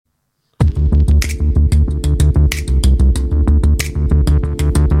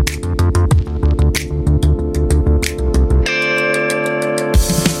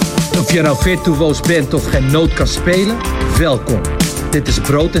Of je nou virtuoos bent of geen noot kan spelen, welkom. Dit is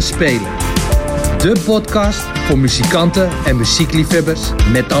Brood en Spelen. De podcast voor muzikanten en muziekliefhebbers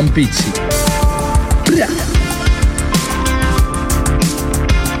met ambitie. Bra!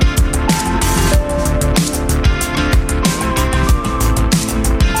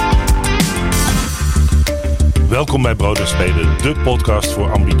 Welkom bij Brood en Spelen, de podcast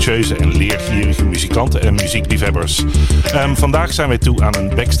voor ambitieuze en leergierige muzikanten en muziekliefhebbers. Vandaag zijn wij toe aan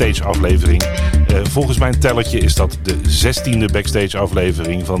een backstage aflevering. Volgens mijn tellertje is dat de 16e backstage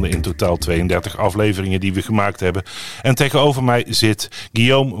aflevering van de in totaal 32 afleveringen die we gemaakt hebben. En tegenover mij zit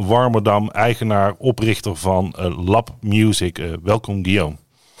Guillaume Warmerdam, eigenaar, oprichter van Lab Music. Welkom Guillaume.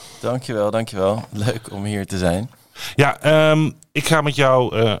 Dankjewel. Leuk om hier te zijn. Ja, ik ga met jou,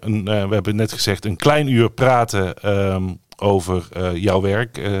 we hebben net gezegd, een klein uur praten over jouw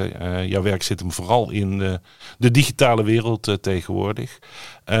werk. Jouw werk zit hem vooral in de digitale wereld tegenwoordig.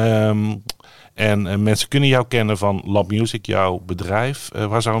 En mensen kunnen jou kennen van Lab Music, jouw bedrijf.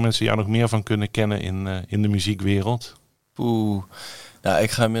 Waar zouden mensen jou nog meer van kunnen kennen in de muziekwereld? Nou,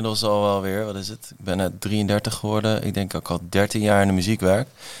 ik ga inmiddels al wel weer, wat is het? Ik ben net 33 geworden. Ik denk ook al 13 jaar in de muziek werk.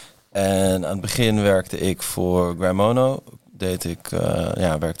 En aan het begin werkte ik voor Gramono.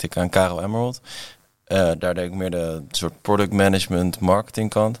 Werkte ik aan Caro Emerald. Daar deed ik meer de soort product management marketing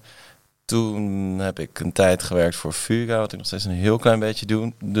kant. Toen heb ik een tijd gewerkt voor Fuga, wat ik nog steeds een heel klein beetje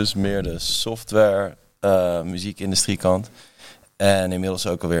doe. Dus meer de software muziekindustrie kant. En inmiddels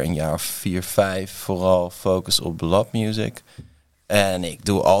ook alweer een jaar of 4, 5 vooral focus op Lab Music. En ik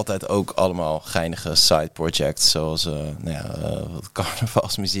doe altijd ook allemaal geinige side projects, zoals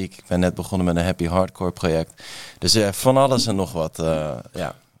carnavalsmuziek. Ik ben net begonnen met een happy hardcore project. Dus van alles en nog wat,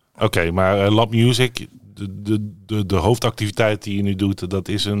 ja. Oké, maar Lab Music, de hoofdactiviteit die je nu doet, dat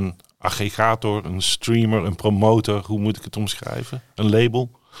is een aggregator, een streamer, een promotor. Hoe moet ik het omschrijven? Een label?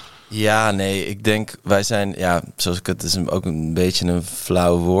 Ja, nee, ik denk, wij zijn, zoals ik het is ook een beetje een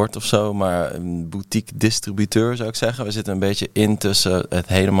flauw woord of zo, maar een boutique distributeur zou ik zeggen. We zitten een beetje in tussen het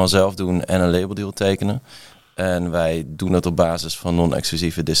helemaal zelf doen en een labeldeal tekenen. En wij doen dat op basis van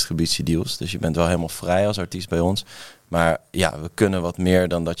non-exclusieve distributiedeals. Dus je bent wel helemaal vrij als artiest bij ons. Maar ja, we kunnen wat meer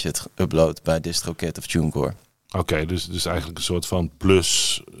dan dat je het uploadt bij DistroKid of TuneCore. Oké, dus eigenlijk een soort van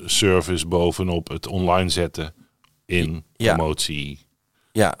plus service bovenop het online zetten in promotie.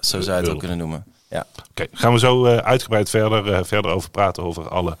 Ja, zo zou je het ook kunnen noemen. Ja. Oké, gaan we zo uitgebreid verder over praten over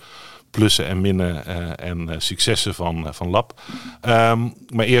alle plussen en minnen en successen van Lab.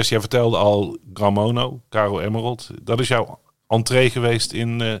 Maar eerst, jij vertelde al Gramono, Caro Emerald. Dat is jouw entree geweest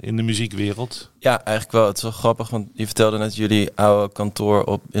in de muziekwereld? Ja, eigenlijk wel. Het is wel grappig, want je vertelde net dat jullie oude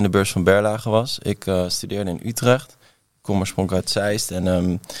kantoor in de beurs van Berlage was. Ik studeerde in Utrecht. Ik kom oorspronkelijk uit Zeist.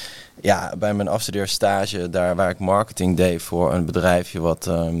 En bij mijn afstudeerstage, daar waar ik marketing deed voor een bedrijfje wat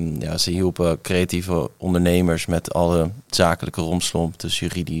ze hielpen creatieve ondernemers met alle zakelijke romslomp, dus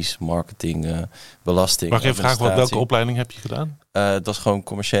juridisch, marketing, belasting. Mag je vragen welke opleiding heb je gedaan? Dat was gewoon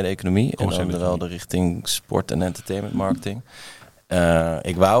commerciële economie en dan wel de richting sport en entertainment marketing.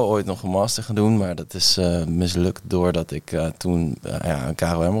 Ik wou ooit nog een master gaan doen, maar dat is mislukt doordat ik toen aan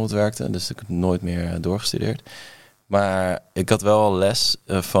Caro Emerald werkte, dus ik heb nooit meer doorgestudeerd. Maar ik had wel al les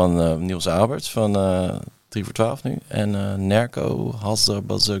van Niels Alberts van 3 voor 12 nu. En Nerco Halsder,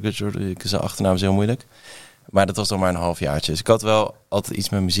 zijn achternaam is heel moeilijk. Maar dat was dan maar een halfjaartje. Dus ik had wel altijd iets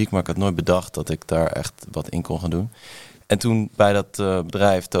met muziek, maar ik had nooit bedacht dat ik daar echt wat in kon gaan doen. En toen bij dat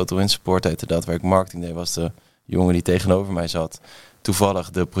bedrijf, Total Win Support heette dat, waar ik marketing deed, was de jongen die tegenover mij zat toevallig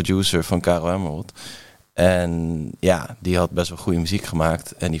de producer van Caro Emerald. En ja, die had best wel goede muziek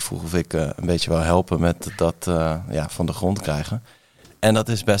gemaakt. En die vroeg of ik een beetje wil helpen met dat van de grond krijgen. En dat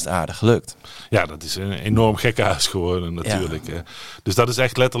is best aardig gelukt. Ja, dat is een enorm gekkenhuis geworden natuurlijk. Ja. Dus dat is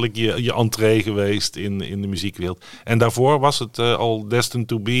echt letterlijk je entree geweest in de muziekwereld. En daarvoor was het al destined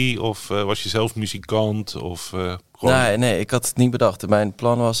to be? Of was je zelf muzikant? Of, Nee, ik had het niet bedacht. Mijn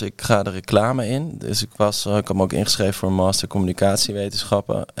plan was, ik ga de reclame in. Dus ik had me ook ingeschreven voor een master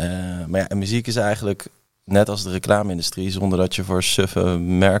communicatiewetenschappen. Maar ja, muziek is eigenlijk net als de reclame-industrie, zonder dat je voor suffe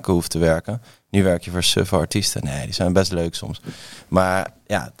merken hoeft te werken. Nu werk je voor suffe artiesten. Nee, die zijn best leuk soms. Maar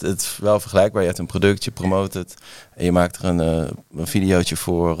ja, het is wel vergelijkbaar. Je hebt een product, je promoot het. En je maakt er een videootje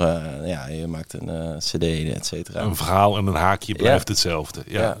voor. Je maakt een cd, et cetera. Een verhaal en een haakje blijft hetzelfde.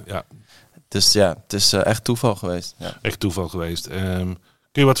 Ja. Dus ja, het is echt toeval geweest. Ja. Echt toeval geweest. Kun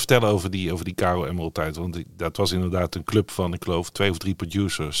je wat vertellen over die Caro Emerald tijd? Want dat was inderdaad een club van, ik geloof, 2 of 3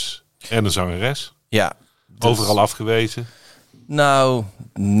 producers en een zangeres. Ja. Dus overal afgewezen. Nou,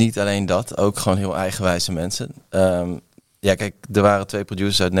 niet alleen dat. Ook gewoon heel eigenwijze mensen. Ja, kijk, er waren 2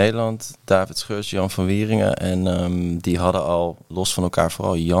 producers uit Nederland. David Scheurs, Jan van Wieringen. En die hadden al, los van elkaar,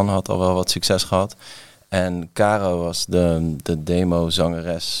 vooral Jan had al wel wat succes gehad. En Caro was de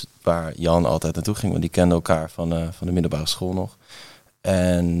demo-zangeres waar Jan altijd naartoe ging. Want die kenden elkaar van de middelbare school nog.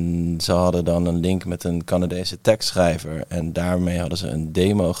 En ze hadden dan een link met een Canadese tekstschrijver. En daarmee hadden ze een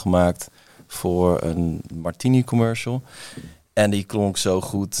demo gemaakt voor een Martini commercial. En die klonk zo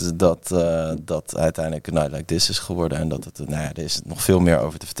goed dat uiteindelijk een Night Like This is geworden. En dat het, er is nog veel meer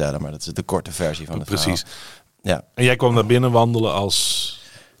over te vertellen, maar dat is de korte versie van het verhaal. Ja. En jij kwam naar binnen wandelen als...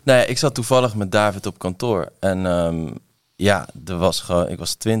 Nou ja, ik zat toevallig met David op kantoor. En ik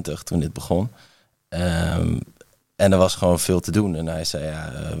was 20 toen dit begon. En er was gewoon veel te doen. En hij zei,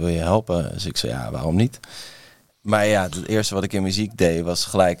 wil je helpen? Dus ik zei, ja, waarom niet? Maar ja, het eerste wat ik in muziek deed was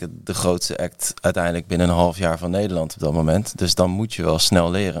gelijk de grootste act uiteindelijk binnen een half jaar van Nederland op dat moment. Dus dan moet je wel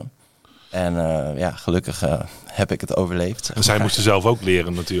snel leren. En gelukkig heb ik het overleefd. En zij moesten zelf ook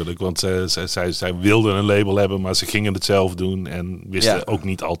leren natuurlijk. Want zij wilden een label hebben, maar ze gingen het zelf doen en wisten ook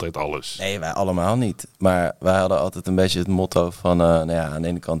niet altijd alles. Nee, wij allemaal niet. Maar wij hadden altijd een beetje het motto van... aan de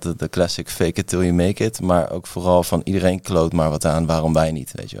ene kant de classic fake it till you make it. Maar ook vooral van iedereen kloot maar wat aan, waarom wij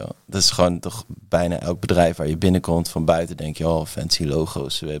niet, weet je wel. Dat is gewoon toch bijna elk bedrijf waar je binnenkomt. Van buiten denk je, oh, fancy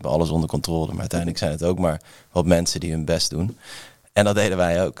logo's. We hebben alles onder controle. Maar uiteindelijk zijn het ook maar wat mensen die hun best doen. En dat deden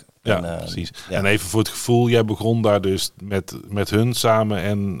wij ook. Ja, precies. Ja. En even voor het gevoel, jij begon daar dus met hun samen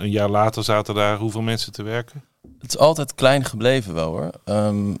en een jaar later zaten daar hoeveel mensen te werken? Het is altijd klein gebleven wel hoor.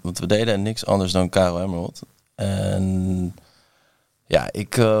 Want we deden niks anders dan Caro Emerald. En ja,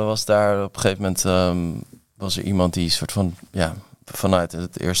 ik was daar op een gegeven moment, was er iemand die soort van, vanuit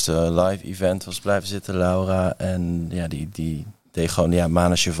het eerste live event was blijven zitten, Laura. En ja, die deed gewoon,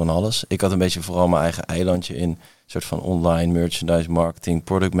 manage van alles. Ik had een beetje vooral mijn eigen eilandje in. Soort van online merchandise marketing,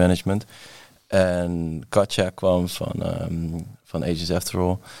 product management. En Katja kwam van Agents After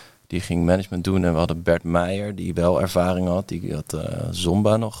All. Die ging management doen. En we hadden Bert Meijer, die wel ervaring had. Die had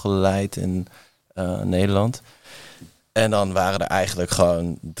Zomba nog geleid in Nederland. En dan waren er eigenlijk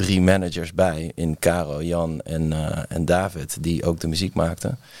gewoon 3 managers bij. In Caro, Jan en David, die ook de muziek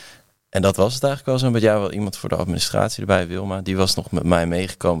maakten. En dat was het eigenlijk wel zo'n beetje. Wel iemand voor de administratie erbij, Wilma. Die was nog met mij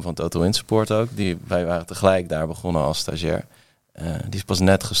meegekomen van Total In-Support ook. Wij waren tegelijk daar begonnen als stagiair. Die is pas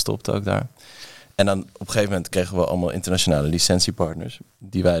net gestopt ook daar. En dan op een gegeven moment kregen we allemaal internationale licentiepartners.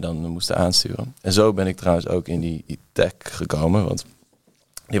 Die wij dan moesten aansturen. En zo ben ik trouwens ook in die tech gekomen. Want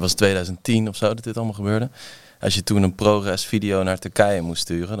dit was 2010 of zo dat dit allemaal gebeurde. Als je toen een ProRes video naar Turkije moest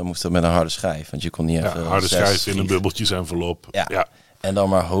sturen, dan moest dat met een harde schijf. Want je kon niet even... harde schijf in een bubbeltjes envelop. Ja. En dan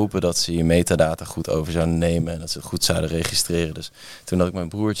maar hopen dat ze je metadata goed over zouden nemen en dat ze het goed zouden registreren. Dus toen had ik mijn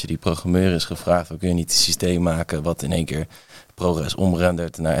broertje, die programmeur is, gevraagd: kun je niet een systeem maken wat in één keer ProRes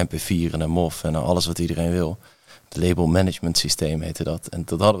omrendert naar MP4 en naar MOV en naar alles wat iedereen wil. Het label management systeem heette dat. En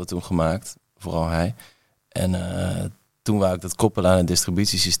dat hadden we toen gemaakt, vooral hij. En toen wou ik dat koppelen aan een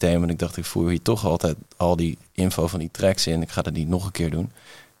distributiesysteem. En ik dacht, ik voer hier toch altijd al die info van die tracks in. Ik ga dat niet nog een keer doen.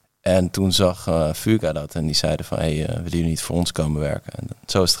 En toen zag Fuga dat en die zeiden van, willen jullie niet voor ons komen werken? En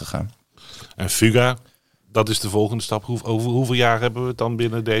zo is het gegaan. En Fuga, dat is de volgende stap. Over hoeveel jaar hebben we het dan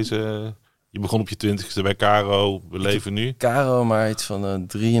binnen deze... Je begon op je 20ste bij Caro, we leven nu. Caro, maar iets van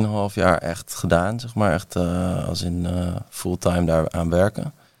 3,5 jaar echt gedaan, zeg maar. Echt als in fulltime daar aan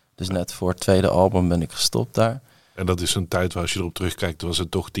werken. Dus net voor het tweede album ben ik gestopt daar. En dat is een tijd waar als je erop terugkijkt, was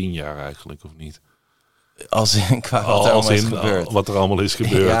het toch 10 jaar eigenlijk, of niet? Als in qua wat er allemaal is gebeurd. Wat er allemaal is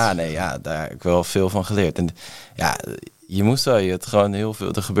gebeurd. Daar heb ik wel veel van geleerd. En ja, je moest wel, het gewoon heel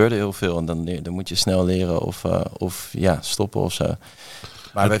veel, er gebeurde heel veel. En dan moet je snel leren of stoppen of zo.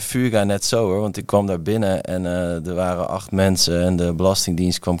 Maar bij Fuga net zo hoor, want ik kwam daar binnen en er waren 8 mensen en de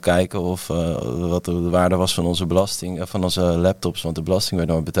Belastingdienst kwam kijken of wat de waarde was van onze belasting, van onze laptops, want de belasting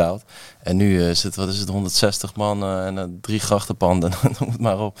werd nooit betaald. En nu is het, 160 man en 3 grachtenpanden, noem het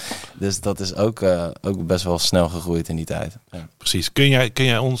maar op. Dus dat is ook best wel snel gegroeid in die tijd. Ja. Precies. Kun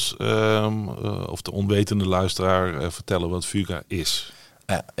jij ons, of de onwetende luisteraar, vertellen wat Fuga is?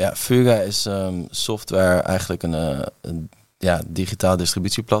 Ja, Fuga is software, eigenlijk een digitaal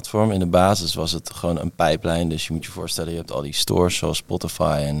distributieplatform. In de basis was het gewoon een pijplijn. Dus je moet je voorstellen, je hebt al die stores zoals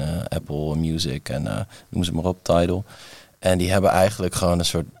Spotify en Apple Music en noem ze maar op, Tidal. En die hebben eigenlijk gewoon een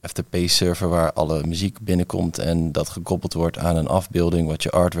soort FTP-server waar alle muziek binnenkomt en dat gekoppeld wordt aan een afbeelding wat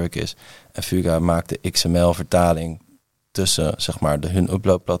je artwork is. En Fuga maakt de XML-vertaling tussen zeg maar hun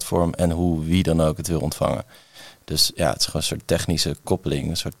uploadplatform en wie dan ook het wil ontvangen. Dus ja, het is gewoon een soort technische koppeling,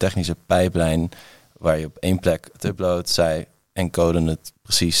 een soort technische pijplijn waar je op één plek het uploadt. Zij encoden het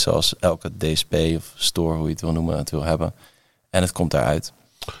precies zoals elke DSP of store, hoe je het wil noemen, het wil hebben. En het komt daaruit.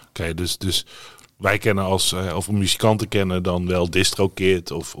 Oké, dus wij kennen of muzikanten kennen dan wel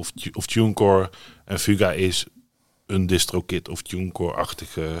DistroKid of TuneCore. En Fuga is een DistroKid of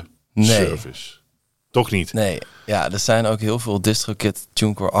TuneCore-achtige service. Toch niet? Nee, ja, er zijn ook heel veel DistroKid,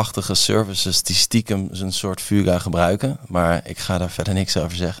 TuneCore-achtige services die stiekem een soort Fuga gebruiken. Maar ik ga daar verder niks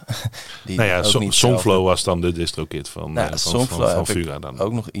over zeggen. Songflow was dan de DistroKid van Fuga dan.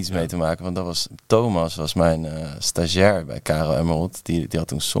 Ook nog iets mee te maken, want dat was Thomas, was mijn stagiair bij Caro Emerald. Die had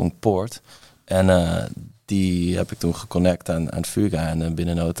toen Songport. En die heb ik toen geconnect aan Fuga. En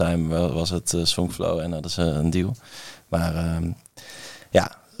binnen no time was het Songflow en dat is een deal. Maar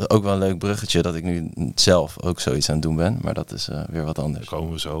ook wel een leuk bruggetje dat ik nu zelf ook zoiets aan het doen ben. Maar dat is weer wat anders. Daar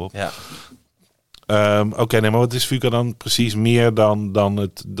komen we zo op. Ja. Oké, maar wat is Fuga dan precies meer dan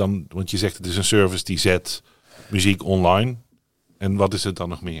want je zegt het is een service die zet muziek online. En wat is het dan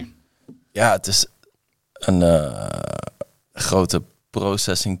nog meer? Ja, het is een grote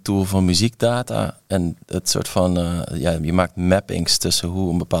processing tool van muziekdata. En het soort van, je maakt mappings tussen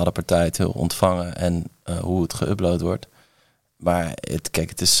hoe een bepaalde partij het wil ontvangen en hoe het geüpload wordt. Maar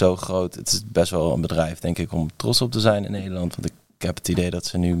het is zo groot. Het is best wel een bedrijf, denk ik, om trots op te zijn in Nederland. Want ik heb het idee dat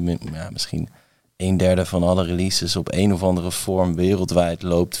ze nu misschien 1/3 van alle releases op een of andere vorm wereldwijd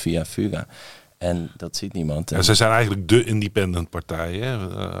loopt via Fuga. En dat ziet niemand. Ja, ze zijn eigenlijk de independent partij.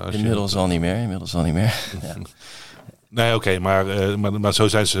 Hè? Inmiddels al niet meer. Ja. Nee, oké, maar zo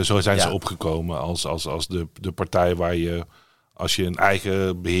zijn ze opgekomen als de partij waar je... Als je een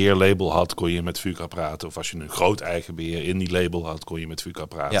eigen beheerlabel had, kon je met Fuga praten. Of als je een groot eigen beheer in die label had, kon je met Fuga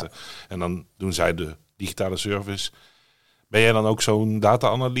praten. Ja. En dan doen zij de digitale service. Ben jij dan ook zo'n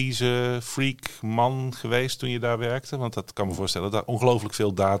data-analyse freak man geweest toen je daar werkte? Want dat kan me voorstellen dat daar ongelooflijk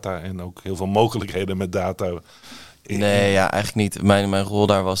veel data en ook heel veel mogelijkheden met data... Nee, eigenlijk niet. Mijn rol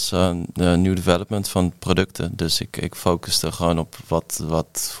daar was new development van producten. Dus ik focuste gewoon op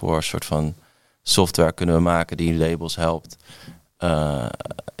wat voor soort van software kunnen we maken die labels helpt.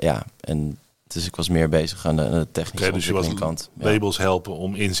 En dus ik was meer bezig aan de technische ontwikkelingskant. Labels helpen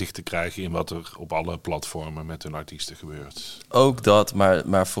om inzicht te krijgen in wat er op alle platformen met hun artiesten gebeurt. Ook dat,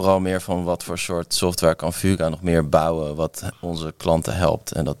 maar vooral meer van wat voor soort software kan Fuga nog meer bouwen wat onze klanten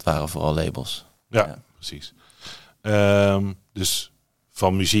helpt. En dat waren vooral labels. Ja. Precies. Dus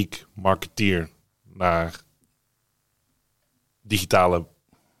van muziek, marketeer naar digitale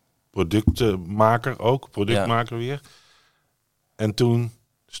productmaker weer. En toen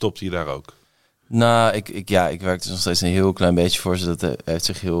stopte je daar ook. Nou, ik werkte nog steeds een heel klein beetje voor ze. Dat heeft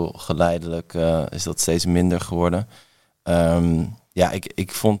zich heel geleidelijk, is dat steeds minder geworden.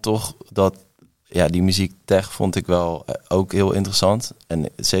 Ik vond toch dat die muziektech vond ik wel ook heel interessant. En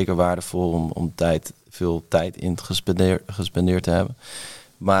zeker waardevol om veel tijd in gespendeerd te hebben.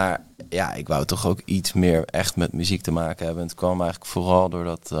 Maar ik wou toch ook iets meer echt met muziek te maken hebben. En het kwam eigenlijk vooral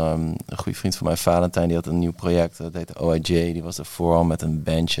doordat een goede vriend van mij, Valentijn, die had een nieuw project. Dat heette OIJ. Die was er vooral met een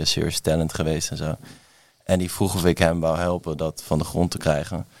bandje, Serious Talent geweest en zo. En die vroeg of ik hem wou helpen dat van de grond te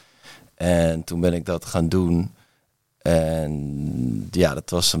krijgen. En toen ben ik dat gaan doen. En dat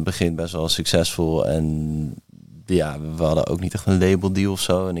was in het begin best wel succesvol. En we hadden ook niet echt een labeldeal of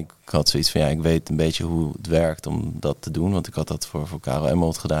zo. En ik had zoiets van, ik weet een beetje hoe het werkt om dat te doen. Want ik had dat voor Caro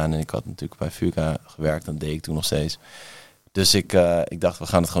Emerald gedaan. En ik had natuurlijk bij Fuga gewerkt. Dat deed ik toen nog steeds. Dus ik dacht, we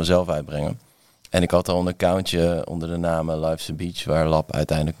gaan het gewoon zelf uitbrengen. En ik had al een accountje onder de naam Life's a Beach, waar Lab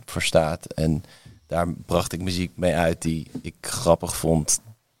uiteindelijk voor staat. En daar bracht ik muziek mee uit die ik grappig vond,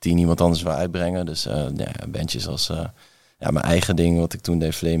 die niemand anders wil uitbrengen. Dus bandjes als mijn eigen ding, wat ik toen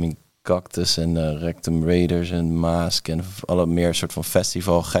deed, Flaming Cactus en Rectum Raiders en Mask en alle meer soort van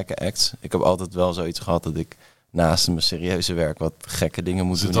festival gekke acts. Ik heb altijd wel zoiets gehad dat ik naast mijn serieuze werk wat gekke dingen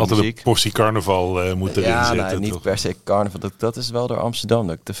moet doen in altijd muziek. Een portie carnaval moet erin zitten. Niet toch? Per se carnaval. Dat is wel door Amsterdam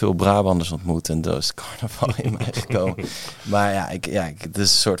dat ik te veel Brabanders ontmoet en daar is carnaval in mij gekomen. Maar het is een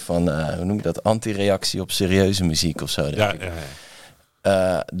soort van, hoe noem je dat, anti-reactie op serieuze muziek of zo.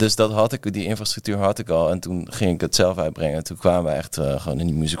 Dus dat had ik, die infrastructuur had ik al. En toen ging ik het zelf uitbrengen. En toen kwamen we echt gewoon in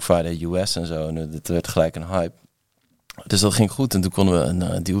die Music Friday US en zo. En het werd gelijk een hype. Dus dat ging goed. En toen konden we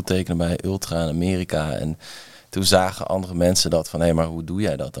een deal tekenen bij Ultra in Amerika. En toen zagen andere mensen dat van, maar hoe doe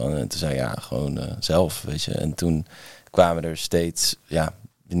jij dat dan? En toen zei ik, gewoon zelf, weet je. En toen kwamen er steeds,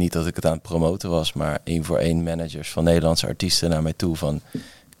 niet dat ik het aan het promoten was, maar 1-voor-1 managers van Nederlandse artiesten naar mij toe van,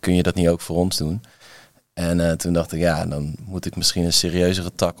 kun je dat niet ook voor ons doen? En toen dacht ik, dan moet ik misschien een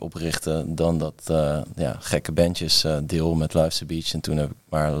serieuzere tak oprichten dan dat gekke bandjes deel met Life's a Beach. En toen heb ik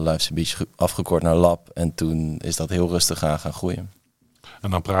maar Life's a Beach afgekort naar Lab. En toen is dat heel rustig gaan groeien. En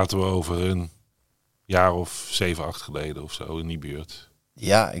dan praten we over een jaar of 7, 8 geleden of zo in die buurt.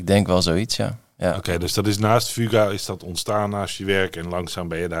 Ja, ik denk wel zoiets, ja. Ja. Oké, dus dat is naast Fuga is dat ontstaan naast je werk en langzaam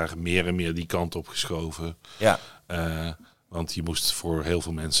ben je daar meer en meer die kant op geschoven. Ja. Want je moest voor heel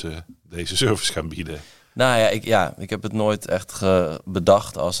veel mensen deze service gaan bieden. Nou ja, ik heb het nooit echt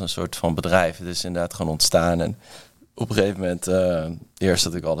bedacht als een soort van bedrijf. Het is inderdaad gewoon ontstaan. En op een gegeven moment, eerst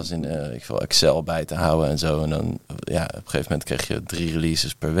had ik alles in Excel bij te houden en zo. En dan, op een gegeven moment kreeg je 3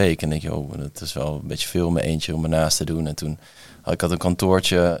 releases per week. En denk je, dat is wel een beetje veel om eentje om ernaast te doen. En toen had ik een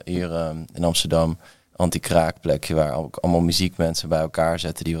kantoortje hier in Amsterdam, anti-kraakplekje, waar ook allemaal muziekmensen bij elkaar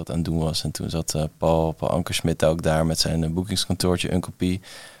zetten die wat aan het doen was. En toen zat Paul Ankersmit ook daar met zijn boekingskantoortje Uncopie.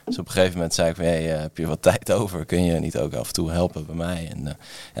 Dus op een gegeven moment zei ik van, heb je wat tijd over? Kun je niet ook af en toe helpen bij mij?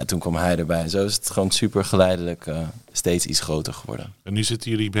 En toen kwam hij erbij. En zo is het gewoon super geleidelijk steeds iets groter geworden. En nu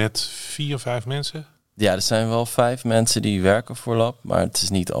zitten jullie met 4, 5 mensen? Ja, er zijn wel 5 mensen die werken voor Lab, maar het is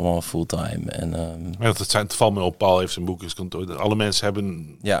niet allemaal fulltime. Het valt me op, Paul heeft zijn boekingskantoor. Alle mensen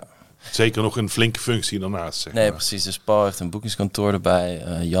hebben zeker nog een flinke functie daarnaast. Zeg maar. Nee, precies. Dus Paul heeft een boekingskantoor erbij.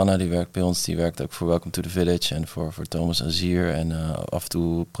 Janna, die werkt bij ons, die werkt ook voor Welcome to the Village en voor Thomas Azier en af en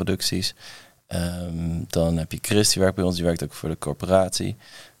toe producties. Dan heb je Chris, die werkt bij ons, die werkt ook voor de corporatie.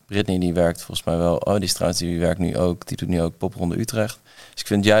 Brittany, die werkt volgens mij wel, die werkt nu ook, die doet nu ook Popronde Utrecht. Dus ik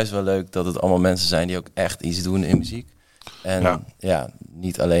vind het juist wel leuk dat het allemaal mensen zijn die ook echt iets doen in muziek. En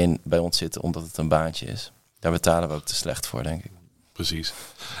niet alleen bij ons zitten omdat het een baantje is. Daar betalen we ook te slecht voor, denk ik. Precies.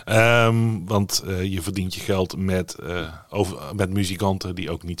 Want je verdient je geld met muzikanten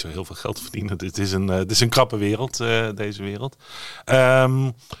die ook niet zo heel veel geld verdienen. Het is een krappe wereld, deze wereld.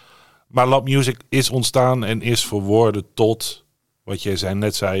 Maar Lab Music is ontstaan en is verworden tot, wat jij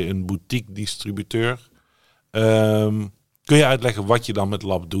net zei, een boutique distributeur. Kun je uitleggen wat je dan met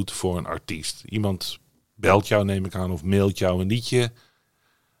Lab doet voor een artiest? Iemand belt jou, neem ik aan, of mailt jou een liedje.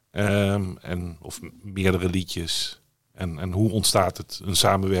 Of meerdere liedjes. En hoe ontstaat het? Een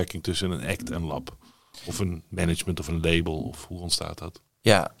samenwerking tussen een act en Lab? Of een management of een label? Of hoe ontstaat dat?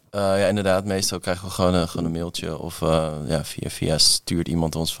 Ja, inderdaad. Meestal krijgen we gewoon een mailtje. Of via stuurt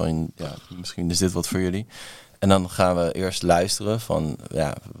iemand ons van, misschien is dit wat voor jullie. En dan gaan we eerst luisteren van,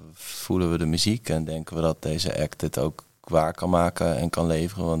 voelen we de muziek en denken we dat deze act het ook waar kan maken en kan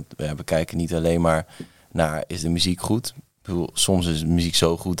leveren. Want we kijken niet alleen maar naar, is de muziek goed? Ik bedoel, soms is de muziek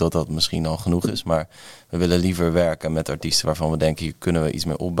zo goed dat dat misschien al genoeg is. Maar we willen liever werken met artiesten waarvan we denken, hier kunnen we iets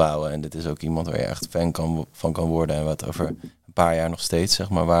mee opbouwen. En dit is ook iemand waar je echt fan van kan worden. En wat over een paar jaar nog steeds, zeg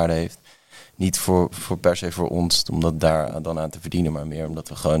maar, waarde heeft. Niet voor per se voor ons, om dat daar dan aan te verdienen. Maar meer omdat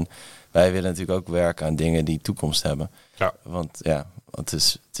we gewoon, wij willen natuurlijk ook werken aan dingen die toekomst hebben. Ja. Want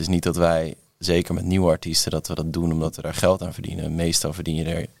het is niet dat wij, zeker met nieuwe artiesten, dat we dat doen omdat we daar geld aan verdienen. Meestal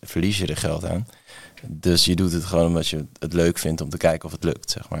verlies je er geld aan. Dus je doet het gewoon omdat je het leuk vindt om te kijken of het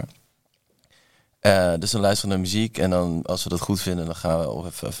lukt, zeg maar. Dus dan luisteren we naar muziek en dan, als we dat goed vinden, dan gaan we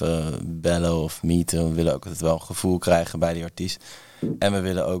of even bellen of meeten. We willen ook altijd wel een gevoel krijgen bij die artiest. En we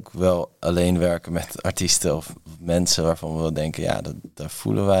willen ook wel alleen werken met artiesten of mensen waarvan we denken, daar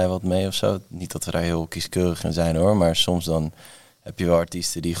voelen wij wat mee of zo. Niet dat we daar heel kieskeurig in zijn hoor, maar soms dan heb je wel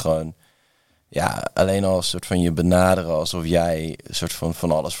artiesten die gewoon, alleen al een soort van je benaderen alsof jij een soort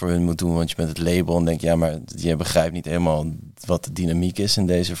van alles voor hun moet doen, want je bent het label en denk maar je begrijpt niet helemaal wat de dynamiek is in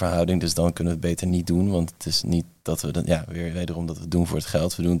deze verhouding, dus dan kunnen we het beter niet doen, want het is niet dat we wederom dat we het doen voor het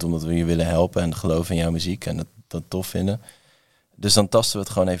geld, we doen het omdat we je willen helpen en geloven in jouw muziek en dat tof vinden. Dus dan tasten we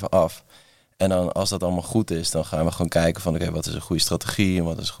het gewoon even af. En dan als dat allemaal goed is, dan gaan we gewoon kijken van oké, wat is een goede strategie en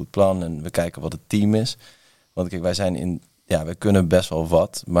wat is een goed plan en we kijken wat het team is. Want kijk, wij zijn we kunnen best wel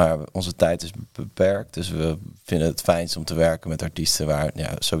wat, maar onze tijd is beperkt. Dus we vinden het fijnst om te werken met artiesten waar,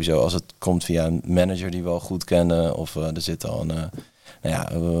 sowieso als het komt via een manager die we al goed kennen. Of er zit al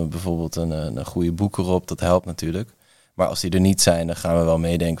bijvoorbeeld een goede boeker op, dat helpt natuurlijk. Maar als die er niet zijn, dan gaan we wel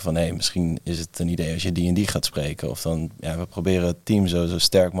meedenken van misschien is het een idee als je die en die gaat spreken. Of dan, we proberen het team zo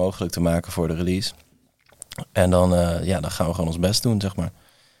sterk mogelijk te maken voor de release. En dan gaan we gewoon ons best doen, zeg maar.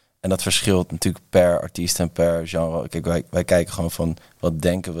 En dat verschilt natuurlijk per artiest en per genre. Kijk, wij kijken gewoon van wat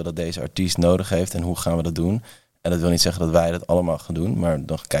denken we dat deze artiest nodig heeft en hoe gaan we dat doen. En dat wil niet zeggen dat wij dat allemaal gaan doen, maar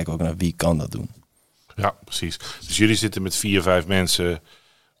dan kijken we ook naar wie kan dat doen. Ja, precies. Dus jullie zitten met 4, 5 mensen,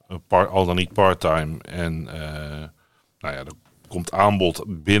 al dan niet part-time. En er komt aanbod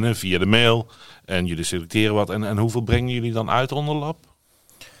binnen via de mail en jullie selecteren wat. En hoeveel brengen jullie dan uit onder Lab?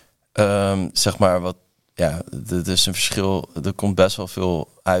 Zeg maar wat. Ja, er is een verschil. Er komt best wel veel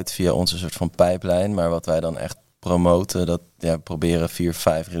uit via onze soort van pijplijn. Maar wat wij dan echt promoten, dat proberen 4,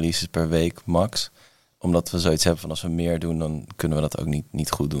 5 releases per week max. Omdat we zoiets hebben van als we meer doen, dan kunnen we dat ook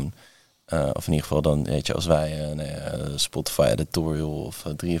niet goed doen. Of in ieder geval dan, weet je, als wij Spotify editorial of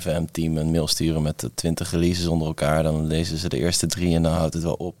 3FM-team een mail sturen met 20 releases onder elkaar, dan lezen ze de eerste 3 en dan houdt het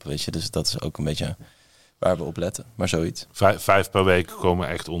wel op, weet je. Dus dat is ook een beetje waar we op letten, maar zoieit. 5 per week komen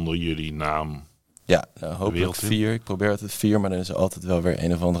echt onder jullie naam. Ja, hopelijk 4. Ik probeer altijd 4, maar dan is er altijd wel weer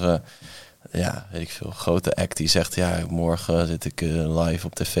een of andere, weet ik veel, grote act die zegt, morgen zit ik live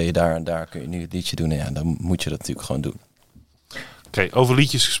op tv, daar en daar kun je nu het liedje doen. En ja, dan moet je dat natuurlijk gewoon doen. Oké, over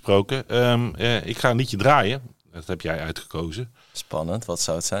liedjes gesproken. Ik ga een liedje draaien. Dat heb jij uitgekozen. Spannend, wat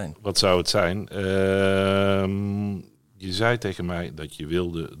zou het zijn? Wat zou het zijn? Je zei tegen mij dat je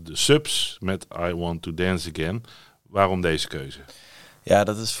wilde de Subs met I Want To Dance Again. Waarom deze keuze? Ja,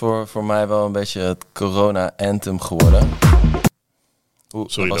 dat is voor mij wel een beetje het corona-anthem geworden.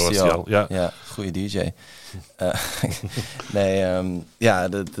 Sorry, dat was die al. Ja, goede DJ.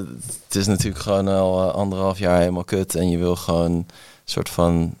 Het is natuurlijk gewoon al 1,5 jaar helemaal kut. En je wil gewoon een soort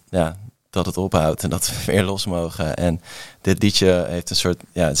van, dat het ophoudt en dat we weer los mogen. En dit liedje heeft een soort,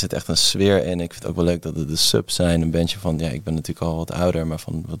 er zit echt een sfeer in. Ik vind het ook wel leuk dat het de Subs zijn. Een bandje van, ik ben natuurlijk al wat ouder, maar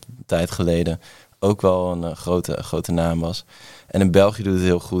van wat tijd geleden ook wel een grote naam was. En in België doet het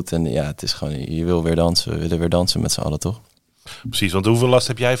heel goed. En het is gewoon, je wil weer dansen. We willen weer dansen met z'n allen, toch? Precies, want hoeveel last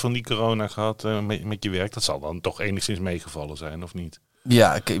heb jij van die corona gehad met je werk? Dat zal dan toch enigszins meegevallen zijn, of niet?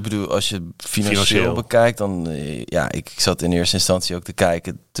 Ja, ik bedoel, als je financieel bekijkt, dan... ik zat in eerste instantie ook te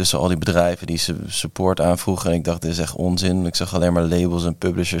kijken tussen al die bedrijven die support aanvroegen. En ik dacht, dit is echt onzin. Ik zag alleen maar labels en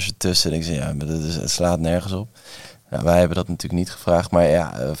publishers ertussen. En ik zei, maar het slaat nergens op. Ja, wij hebben dat natuurlijk niet gevraagd.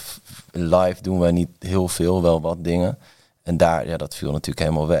 Maar live doen wij niet heel veel, wel wat dingen. En daar, dat viel natuurlijk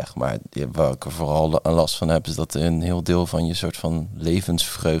helemaal weg. Maar waar ik er vooral aan last van heb, is dat een heel deel van je soort van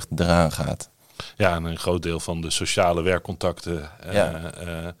levensvreugde eraan gaat. Ja, en een groot deel van de sociale werkcontacten,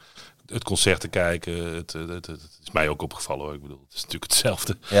 het concerten kijken, het is mij ook opgevallen hoor. Ik bedoel, het is natuurlijk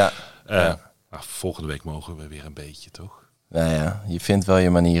hetzelfde. Volgende week mogen we weer een beetje, toch? Je vindt wel je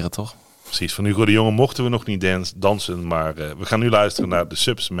manieren, toch? Precies, van Hugo de Jonge mochten we nog niet dansen, maar we gaan nu luisteren naar de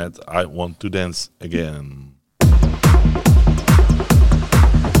Subs met I Want To Dance Again.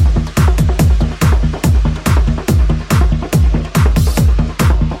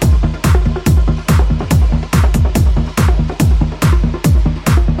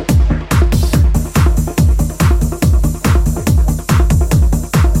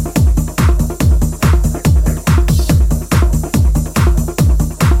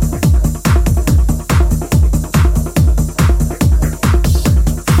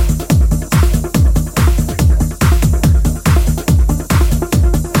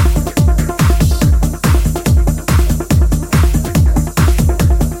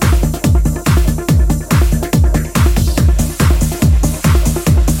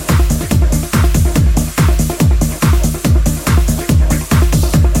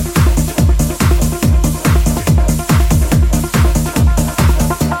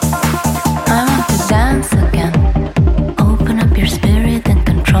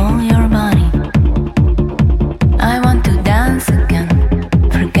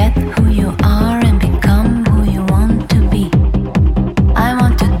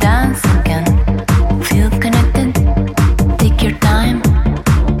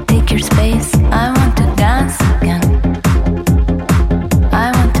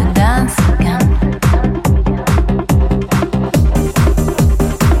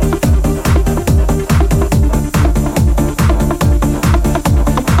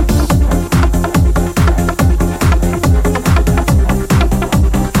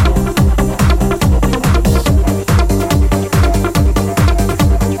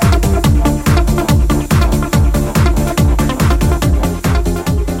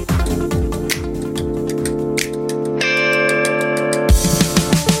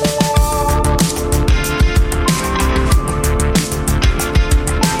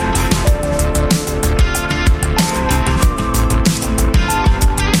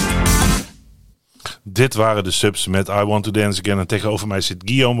 Dit waren de Subs met I Want To Dance Again. En tegenover mij zit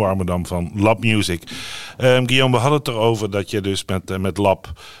Guillaume Warmerdam van Lab Music. Guillaume, we hadden het erover dat je dus met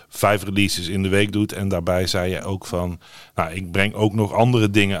Lab 5 releases in de week doet. En daarbij zei je ook van, ik breng ook nog andere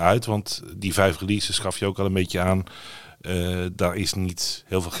dingen uit. Want die 5 releases gaf je ook al een beetje aan. Daar is niet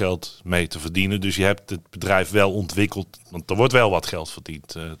heel veel geld mee te verdienen. Dus je hebt het bedrijf wel ontwikkeld. Want er wordt wel wat geld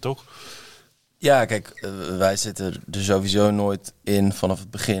verdiend, toch? Ja, kijk, wij zitten er sowieso nooit in vanaf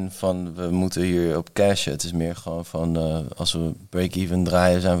het begin van we moeten hier op cashen. Het is meer gewoon van als we break-even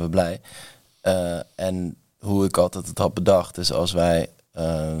draaien zijn we blij. En hoe ik altijd het had bedacht is als wij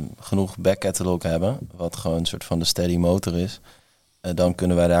genoeg backcatalog hebben, wat gewoon een soort van de steady motor is, dan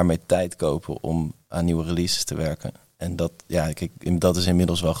kunnen wij daarmee tijd kopen om aan nieuwe releases te werken. En dat, kijk, dat is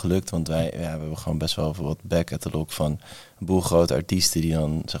inmiddels wel gelukt. Want we hebben gewoon best wel wat back-catalog van een boel grote artiesten die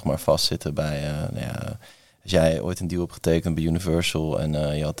dan zeg maar vastzitten bij... als jij ooit een deal hebt getekend bij Universal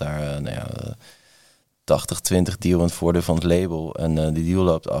en je had daar 80-20 deal in het voordeel van het label. En die deal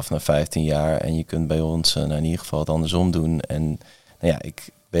loopt af na 15 jaar en je kunt bij ons in ieder geval het andersom doen. En ik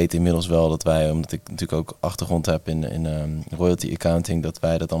weet inmiddels wel dat wij, omdat ik natuurlijk ook achtergrond heb in royalty accounting, dat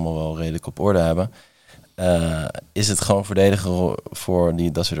wij dat allemaal wel redelijk op orde hebben. Is het gewoon verdedigen voor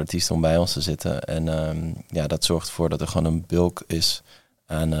dat soort artiesten om bij ons te zitten. En dat zorgt ervoor dat er gewoon een bulk is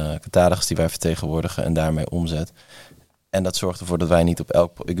aan catalogus die wij vertegenwoordigen en daarmee omzet. En dat zorgt ervoor dat wij niet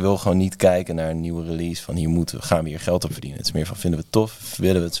op ik wil gewoon niet kijken naar een nieuwe release van gaan we hier geld op verdienen. Het is meer van vinden we het tof,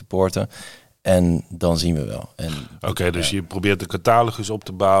 willen we het supporten en dan zien we wel. Oké, dus je probeert de catalogus op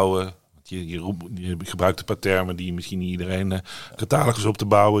te bouwen. Je gebruikt een paar termen die misschien niet iedereen... catalogus op te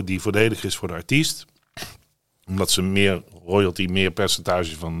bouwen die voordelig is voor de artiest. Omdat ze meer royalty, meer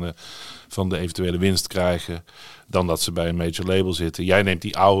percentage van de eventuele winst krijgen dan dat ze bij een major label zitten. Jij neemt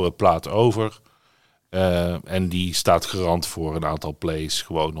die oude plaat over en die staat garant voor een aantal plays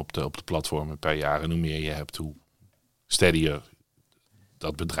gewoon op de platformen per jaar. En hoe meer je hebt, hoe steadier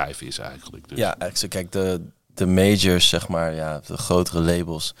dat bedrijf is eigenlijk. Dus. Ja, eigenlijk kijk, de majors, zeg maar, de grotere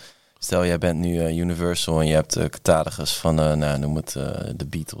labels. Stel, jij bent nu Universal en je hebt catalogus van, noem het de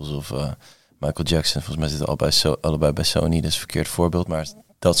Beatles of Michael Jackson. Volgens mij zitten allebei bij Sony, dus verkeerd voorbeeld, maar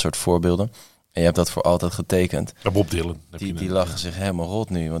dat soort voorbeelden. En je hebt dat voor altijd getekend. Bob Dylan. Die lachen zich helemaal rot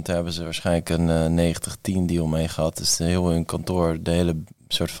nu, want daar hebben ze waarschijnlijk een 90-10 deal mee gehad. Dus heel hun kantoor, de hele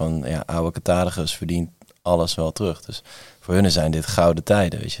soort van oude catalogus verdient alles wel terug. Dus voor hun zijn dit gouden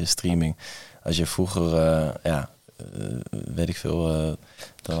tijden, weet je, streaming. Als je vroeger, weet ik veel,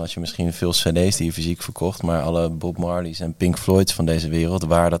 dan had je misschien veel cd's die je fysiek verkocht, maar alle Bob Marley's en Pink Floyd's van deze wereld,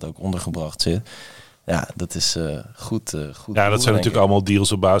 waar dat ook ondergebracht zit, dat is goed. Ja, dat zijn natuurlijk allemaal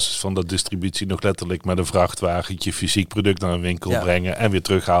deals op basis van dat distributie nog letterlijk met een vrachtwagentje fysiek product naar een winkel brengen en weer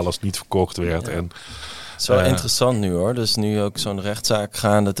terughalen als het niet verkocht werd. Ja. En het is wel interessant nu hoor. Dus nu ook zo'n rechtszaak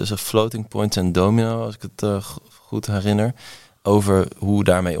gaande tussen Floating Point en Domino, als ik het goed herinner, over hoe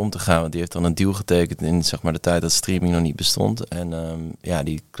daarmee om te gaan. Want die heeft dan een deal getekend in zeg maar de tijd dat streaming nog niet bestond. En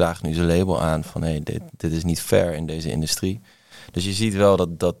die klaagt nu zijn label aan van dit is niet fair in deze industrie. Dus je ziet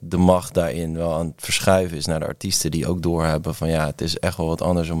wel dat de macht daarin wel aan het verschuiven is naar de artiesten die ook doorhebben van het is echt wel wat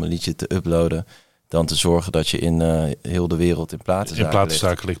anders om een liedje te uploaden dan te zorgen dat je in heel de wereld in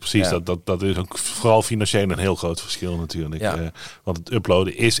platenzaken ligt. Precies, ja. Dat is ook vooral financieel een heel groot verschil natuurlijk. Ja. Want het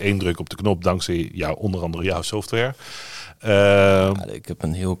uploaden is 1 druk op de knop dankzij onder andere jouw software. Ik heb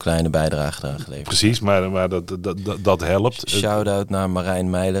een heel kleine bijdrage eraan geleverd. Precies, maar dat helpt. Shout-out naar Marijn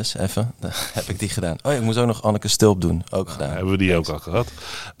Meijles, even. Heb ik die gedaan. Oh ja, ik moest ook nog Anneke Stulp doen. Ook gedaan. Hebben we die ook al gehad.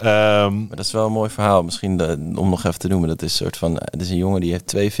 Maar dat is wel een mooi verhaal. Misschien om nog even te noemen. Dat is een soort van. Het is een jongen die heeft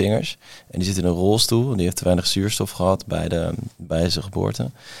 2 vingers. En die zit in een rolstoel. Die heeft te weinig zuurstof gehad bij zijn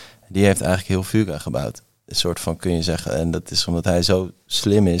geboorte. Die heeft eigenlijk heel Fuga gebouwd. Een soort van, kun je zeggen. En dat is omdat hij zo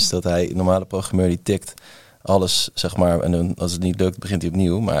slim is dat hij, normale programmeur die tikt alles, zeg maar, en dan, als het niet lukt, begint hij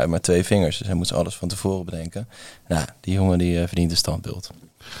opnieuw, maar 2 vingers. Dus hij moet alles van tevoren bedenken. Nou, die jongen die verdient een standbeeld.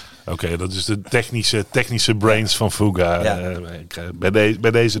 Oké, dat is de technische brains van Fuga. Ja.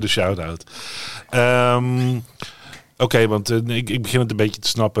 Bij deze de shout-out. Oké, want ik begin het een beetje te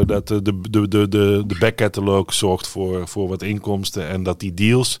snappen dat de backcatalog zorgt voor wat inkomsten en dat die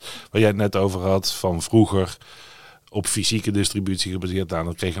deals, waar jij het net over had, van vroeger op fysieke distributie gebaseerd aan.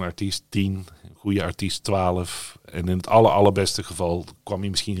 Dan kreeg een artiest 10, een goede artiest 12. En in het allerbeste geval kwam je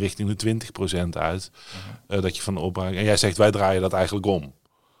misschien richting de 20% uit. Dat je van de opbrengst. En jij zegt, wij draaien dat eigenlijk om.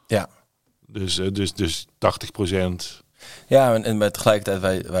 Ja. Dus 80%. Ja, en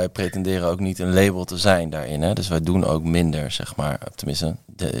tegelijkertijd, wij pretenderen ook niet een label te zijn daarin. Hè? Dus wij doen ook minder, zeg maar. Tenminste,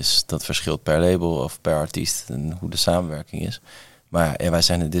 dat verschilt per label of per artiest en hoe de samenwerking is. Maar wij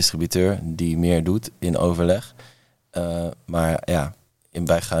zijn de distributeur die meer doet in overleg. Maar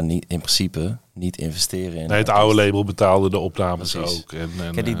wij gaan niet, in principe niet investeren in. Nee, het oude label betaalde de opnames ook.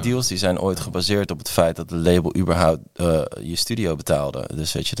 Kijk, die deals die zijn ooit gebaseerd op het feit dat het label überhaupt je studio betaalde.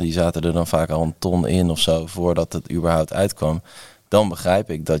 Dus weet je, die zaten er dan vaak al een ton in of zo voordat het überhaupt uitkwam. Dan begrijp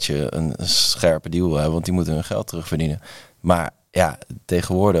ik dat je een scherpe deal wil hebben, want die moeten hun geld terugverdienen. Maar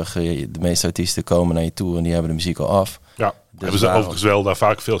tegenwoordig, de meeste artiesten komen naar je toe en die hebben de muziek al af. Ja, dus hebben ze overigens wel daar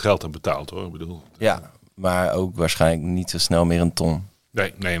vaak veel geld aan betaald, hoor. Ik bedoel. Ja, maar ook waarschijnlijk niet zo snel meer een ton.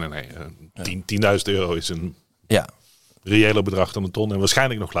 Nee. 10.000 euro is een reële bedrag dan een ton en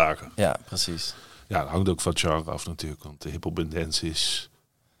waarschijnlijk nog lager. Ja, precies. Ja, dat hangt ook van het genre af natuurlijk, want de hiphop en dance is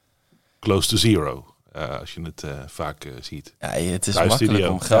close to zero. als je het vaak ziet. Ja, het is makkelijk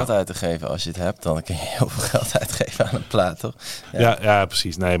om geld uit te geven. Als je het hebt, dan kun je heel veel geld uitgeven aan een plaat, toch? Ja,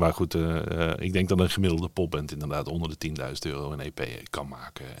 precies. Nee, maar goed, ik denk dat een gemiddelde popband inderdaad onder de €10.000 een EP kan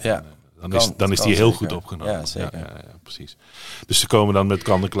maken. Ja. Dan is die heel goed opgenomen. Ja, zeker. Ja, precies. Dus ze komen dan met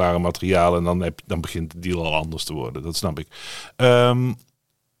kant-en-klare materiaal en dan begint de deal al anders te worden. Dat snap ik.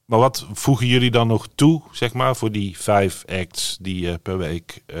 Maar wat voegen jullie dan nog toe, zeg maar, voor die 5 acts die je per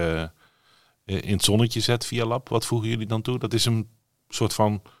week in het zonnetje zet via Lab? Wat voegen jullie dan toe? Dat is een soort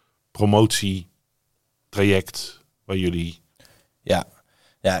van promotietraject waar jullie... Ja,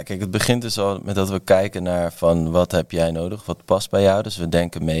 kijk, het begint dus al met dat we kijken naar van wat heb jij nodig, wat past bij jou. Dus we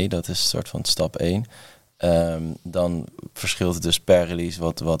denken mee, dat is een soort van stap 1. Dan verschilt het dus per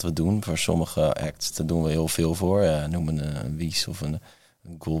release wat we doen. Voor sommige acts daar doen we heel veel voor. Noem een Wies of een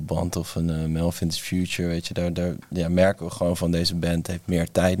Cool Band of een Melvin's Future. Weet je, daar merken we gewoon van deze band heeft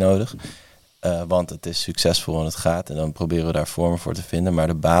meer tijd nodig. Want het is succesvol en het gaat. En dan proberen we daar vormen voor te vinden. Maar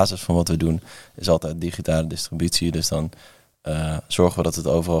de basis van wat we doen is altijd digitale distributie. Dus dan zorgen we dat het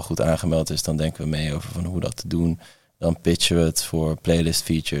overal goed aangemeld is. Dan denken we mee over van hoe dat te doen. Dan pitchen we het voor playlist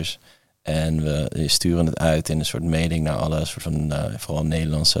features. En we sturen het uit in een soort mailing naar alle soort van vooral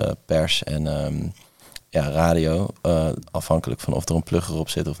Nederlandse pers en radio. Afhankelijk van of er een plugger op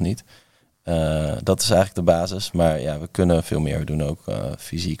zit of niet. Dat is eigenlijk de basis. Maar ja, we kunnen veel meer. We doen ook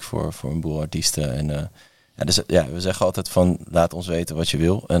fysiek voor een boel artiesten. En we zeggen altijd van laat ons weten wat je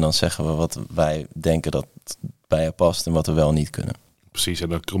wil. En dan zeggen we wat wij denken dat bij je past en wat we wel niet kunnen. Precies, en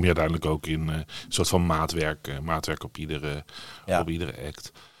dan kom je uiteindelijk ook in een soort van maatwerk op iedere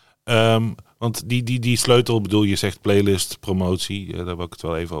act. Want die sleutel, bedoel je zegt playlist, promotie, daar wil ik het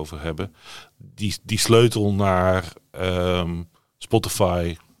wel even over hebben. Die sleutel naar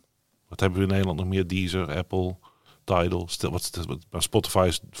Spotify, wat hebben we in Nederland nog meer? Deezer, Apple, Tidal. Maar Spotify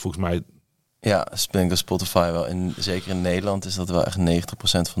is volgens mij... Ja, ik denk dat Spotify wel, zeker in Nederland is dat wel echt 90%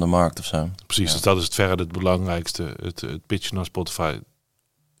 van de markt of zo. Precies, ja. Dus dat is het verre het belangrijkste, het pitchen naar Spotify.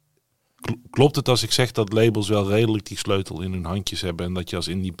 Klopt het als ik zeg dat labels wel redelijk die sleutel in hun handjes hebben en dat je als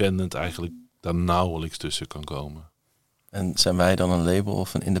independent eigenlijk daar nauwelijks tussen kan komen? En zijn wij dan een label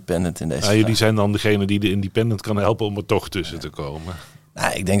of een independent in deze vraag? Jullie zijn dan degene die de independent kan helpen om er toch tussen te komen.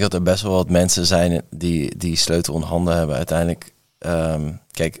 Nou, ik denk dat er best wel wat mensen zijn die sleutel in handen hebben. Uiteindelijk,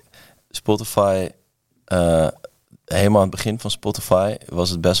 kijk, Spotify, helemaal aan het begin van Spotify was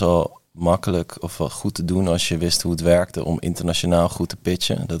het best wel makkelijk of wel goed te doen als je wist hoe het werkte om internationaal goed te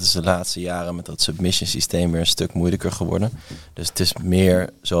pitchen. Dat is de laatste jaren met dat submission systeem weer een stuk moeilijker geworden. Dus het is meer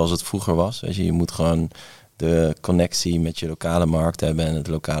zoals het vroeger was. Weet je moet gewoon de connectie met je lokale markt hebben en het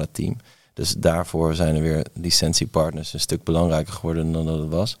lokale team. Dus daarvoor zijn er weer licentiepartners een stuk belangrijker geworden dan dat het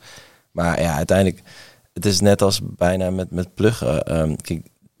was. Maar ja, uiteindelijk, het is net als bijna met pluggen. Kijk,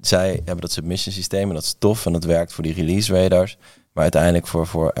 zij hebben dat submission systeem en dat is tof en dat werkt voor die release radars. Maar uiteindelijk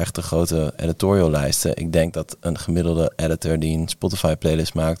voor echte grote editorial lijsten. Ik denk dat een gemiddelde editor die een Spotify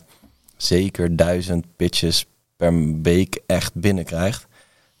playlist maakt zeker 1000 pitches per week echt binnenkrijgt.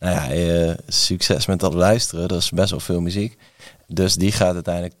 Nou ja, succes met dat luisteren, dat is best wel veel muziek. Dus die gaat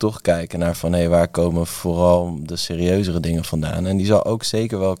uiteindelijk toch kijken naar van waar komen vooral de serieuzere dingen vandaan. En die zal ook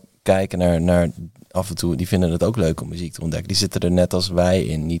zeker wel kijken naar af en toe, die vinden het ook leuk om muziek te ontdekken. Die zitten er net als wij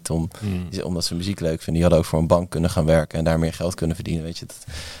in, niet omdat ze muziek leuk vinden. Die hadden ook voor een bank kunnen gaan werken en daar meer geld kunnen verdienen. Weet je,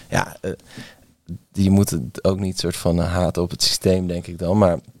 die moeten ook niet soort van haten op het systeem, denk ik dan.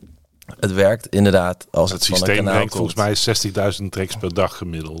 Maar het werkt inderdaad als het van een kanaal brengt komt. Volgens mij 60.000 tracks per dag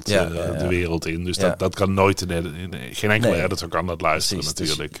gemiddeld de wereld in. Dus dat kan nooit geen enkele editor kan dat luisteren. Precies,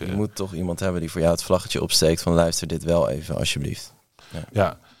 natuurlijk. Dus je moet toch iemand hebben die voor jou het vlaggetje opsteekt van luister dit wel even alsjeblieft.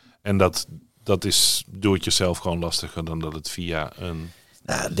 Ja. En dat is do-it-yourself gewoon lastiger dan dat het via een...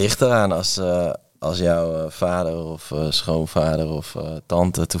 Nou, het ligt eraan als jouw vader of schoonvader of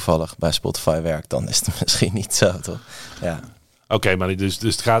tante toevallig bij Spotify werkt, dan is het misschien niet zo, toch? Ja. Oké, maar dus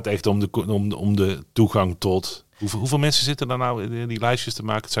het gaat echt om de toegang tot... Hoeveel mensen zitten daar nou in die lijstjes te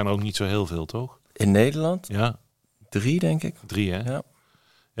maken? Het zijn ook niet zo heel veel, toch? In Nederland? Ja. 3, denk ik. 3, hè?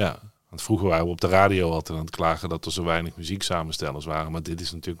 Ja. Want vroeger waren we op de radio altijd aan het klagen dat er zo weinig muzieksamenstellers waren. Maar dit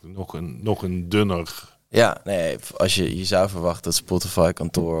is natuurlijk nog een dunner... Ja, nee, als je zou verwachten dat Spotify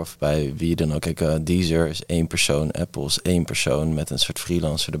kantoor of bij wie dan ook... Kijk, Deezer is 1 persoon, Apple is 1 persoon met een soort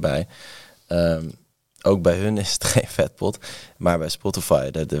freelancer erbij. Ook bij hun is het geen vetpot. Maar bij Spotify,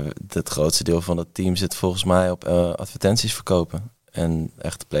 het grootste deel van het team zit volgens mij op advertenties verkopen. En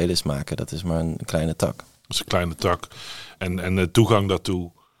echt playlist maken, dat is maar een kleine tak. Dat is een kleine tak. En de toegang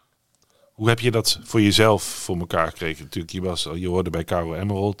daartoe... Hoe heb je dat voor jezelf voor elkaar gekregen? Natuurlijk, je hoorde bij Caro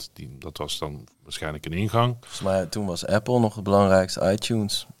Emerald. Dat was dan waarschijnlijk een ingang. Volgens mij toen was Apple nog het belangrijkste.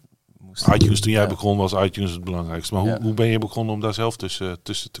 iTunes moesten... iTunes, toen jij begon, was iTunes het belangrijkste. Maar hoe ben je begonnen om daar zelf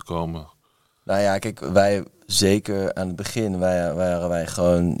tussen te komen? Nou ja, kijk, wij zeker aan het begin waren wij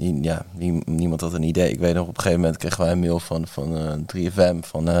gewoon... Ja, niemand had een idee. Ik weet nog, op een gegeven moment kregen wij een mail van 3FM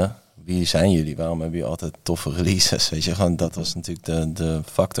van... wie zijn jullie? Waarom hebben jullie altijd toffe releases? Weet je, gewoon dat was natuurlijk de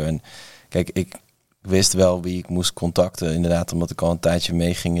factor. En kijk, ik wist wel wie ik moest contacten. Inderdaad, omdat ik al een tijdje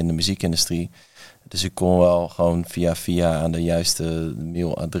meeging in de muziekindustrie. Dus ik kon wel gewoon via aan de juiste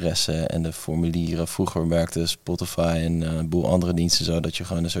mailadressen en de formulieren. Vroeger werkte Spotify en een boel andere diensten zo, dat je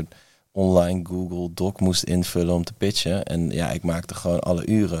gewoon een soort online Google Doc moest invullen om te pitchen. En ja, ik maakte gewoon alle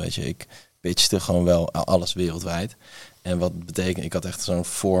uren, weet je. Ik pitchte gewoon wel alles wereldwijd. En wat betekent, ik had echt zo'n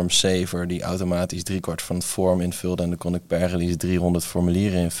form saver die automatisch 3/4 van het form invulde. En dan kon ik per release 300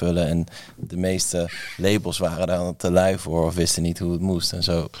 formulieren invullen. En de meeste labels waren daar te lui voor of wisten niet hoe het moest. En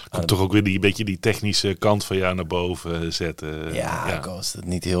zo. Komt toch ook weer die technische kant van jou naar boven zetten. Ja, ik was het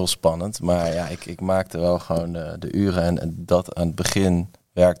niet heel spannend. Maar ja, ik maakte wel gewoon de uren. En dat aan het begin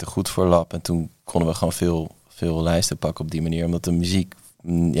werkte goed voor Lab. En toen konden we gewoon veel lijsten pakken op die manier. Omdat de muziek,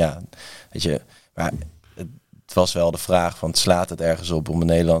 ja, weet je... Maar het was wel de vraag van, slaat het ergens op om een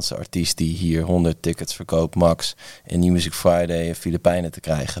Nederlandse artiest die hier 100 tickets verkoopt, max, in New Music Friday in Filipijnen te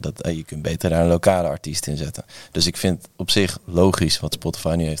krijgen. Je kunt beter daar een lokale artiest in zetten. Dus ik vind op zich logisch wat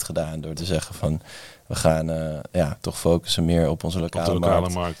Spotify nu heeft gedaan door te zeggen van, we gaan toch focussen meer op onze lokale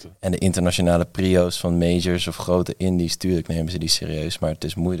markt. En de internationale prio's van majors of grote indies, tuurlijk nemen ze die serieus, maar het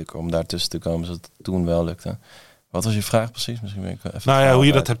is moeilijker om daartussen te komen zoals het toen wel lukte. Wat was je vraag precies? Misschien ben ik even hoe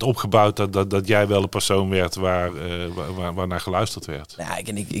je dat hebt opgebouwd, dat jij wel een persoon werd waar naar geluisterd werd. Ja,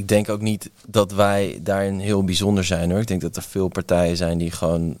 ik denk ook niet dat wij daarin heel bijzonder zijn, hoor. Ik denk dat er veel partijen zijn die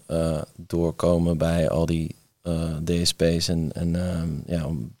gewoon doorkomen bij al die DSP's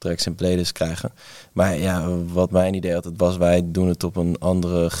en tracks en playlists krijgen. Maar ja, wat mijn idee altijd was, wij doen het op een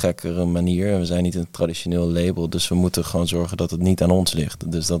andere, gekkere manier. We zijn niet een traditioneel label, dus we moeten gewoon zorgen dat het niet aan ons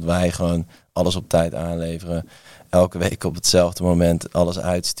ligt. Dus dat wij gewoon alles op tijd aanleveren. Elke week op hetzelfde moment alles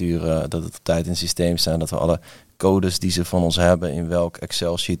uitsturen, dat het op tijd in het systeem staat, dat we alle codes die ze van ons hebben, in welk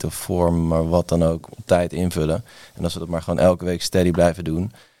Excel-sheet of vorm, maar wat dan ook, op tijd invullen. En als we dat maar gewoon elke week steady blijven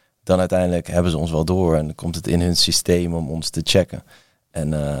doen, dan uiteindelijk hebben ze ons wel door en dan komt het in hun systeem om ons te checken.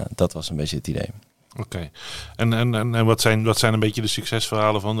 En dat was een beetje het idee. Oké. En wat zijn een beetje de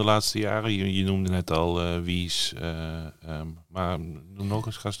succesverhalen van de laatste jaren? Je noemde net al Wies, maar noem nog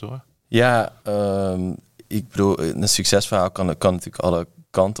eens, ga eens door. Ja, ik bedoel, een succesverhaal kan natuurlijk alle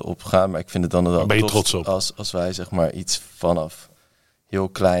kanten op gaan, maar ik vind het dan wel ben je trots op als wij zeg maar iets vanaf heel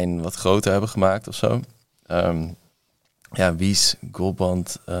klein wat groter hebben gemaakt of zo. Wies,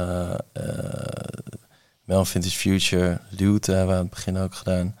 Goldband, Mel Vintage Future, Lute hebben we aan het begin ook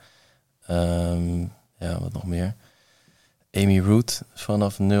gedaan. Wat nog meer? Amy Root,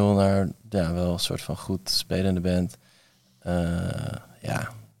 vanaf 0 naar wel een soort van goed spelende band.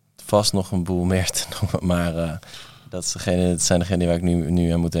 Vast nog een boel meer te noemen, maar dat zijn degenen waar ik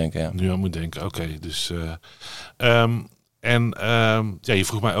nu aan moet denken. Ja. Nu aan moet denken, oké. Dus, je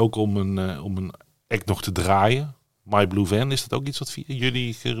vroeg mij ook om een act nog te draaien. My Blue Van, is dat ook iets wat via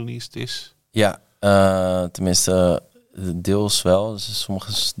jullie gereleased is? Ja, tenminste deels wel. Dus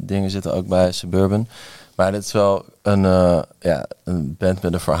sommige dingen zitten ook bij Suburban. Maar dit is wel een band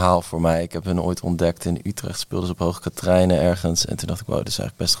met een verhaal voor mij. Ik heb hen ooit ontdekt in Utrecht. Speelden ze op Hoge Katrijnen ergens. En toen dacht ik, wow, dat is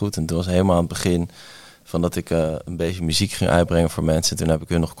eigenlijk best goed. En toen was helemaal aan het begin van dat ik een beetje muziek ging uitbrengen voor mensen. En toen heb ik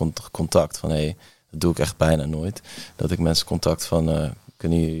hun nog contact van, dat doe ik echt bijna nooit. Dat ik mensen contact van,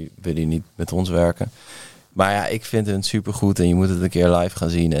 willen jullie niet met ons werken? Maar ja, ik vind hun supergoed en je moet het een keer live gaan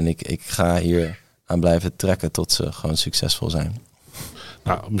zien. En ik ga hier aan blijven trekken tot ze gewoon succesvol zijn.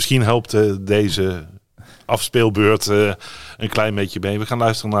 Nou, misschien helpt deze afspeelbeurt een klein beetje mee. We gaan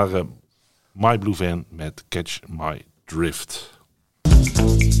luisteren naar My Blue Van met Catch My Drift.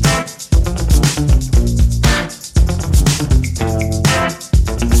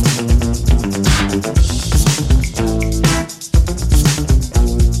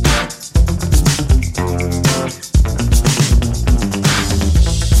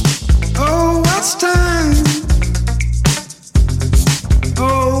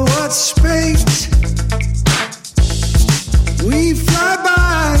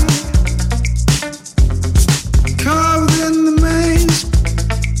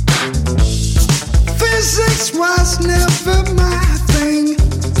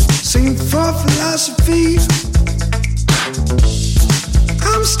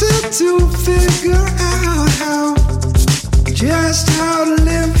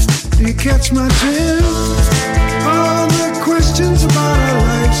 Catch my drift. All the questions about our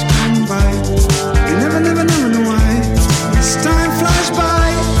lives come by. You never know why. As time flies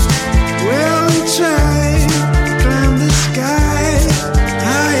by,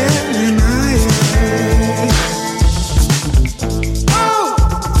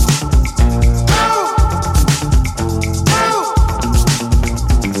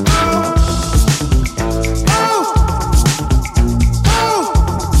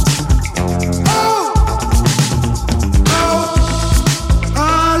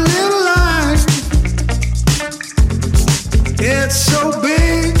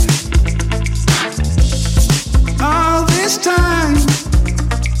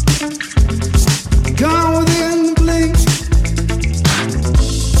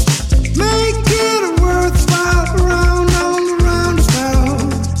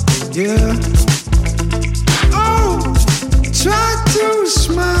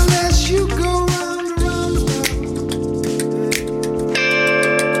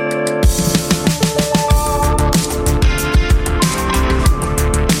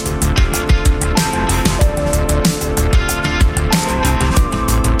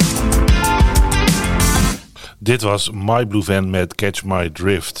 Dit was My Blue Van met Catch My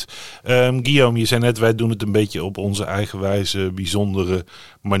Drift. Guillaume, je zei net, wij doen het een beetje op onze eigenwijze, bijzondere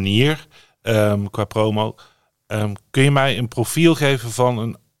manier qua promo. Kun je mij een profiel geven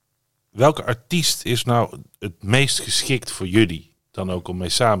van welke artiest is nou het meest geschikt voor jullie? Dan ook om mee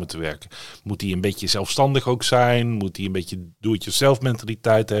samen te werken. Moet hij een beetje zelfstandig ook zijn? Moet hij een beetje do-it-yourself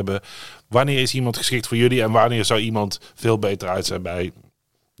mentaliteit hebben? Wanneer is iemand geschikt voor jullie? En wanneer zou iemand veel beter uit zijn bij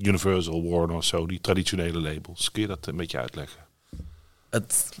Universal, Warner of zo? Die traditionele labels. Kun je dat een beetje uitleggen?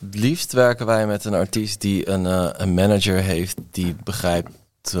 Het liefst werken wij met een artiest die een manager heeft die begrijpt,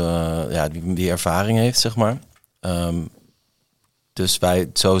 die ervaring heeft, zeg maar. Dus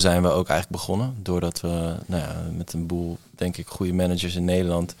zo zijn we ook eigenlijk begonnen. Doordat we met een boel, denk ik, goede managers in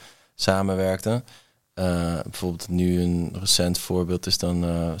Nederland samenwerkten. Bijvoorbeeld nu een recent voorbeeld is dan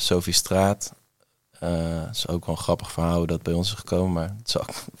Sophie Straat. Het is ook wel een grappig verhaal dat bij ons is gekomen, maar het zal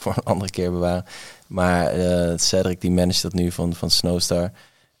ik voor een andere keer bewaren. Maar Cedric die managt dat nu van Snowstar.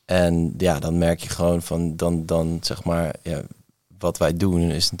 En ja, dan merk je gewoon van dan zeg maar, ja, wat wij doen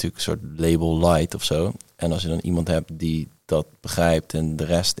is natuurlijk een soort label light of zo. En als je dan iemand hebt die dat begrijpt en de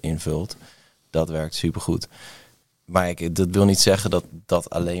rest invult, dat werkt supergoed. Maar dat wil niet zeggen dat dat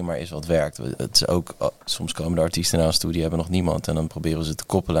alleen maar is wat werkt. Het is ook, soms komen de artiesten naar ons toe, die hebben nog niemand. En dan proberen we ze te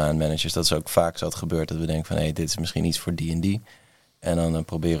koppelen aan managers. Dat is ook vaak zo gebeurd, dat we denken van dit is misschien iets voor die en die. En dan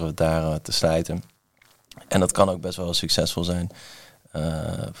proberen we het daar te slijten. En dat kan ook best wel succesvol zijn.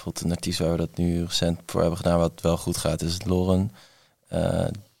 Bijvoorbeeld een artiest waar we dat nu recent voor hebben gedaan, wat wel goed gaat, is Lauren.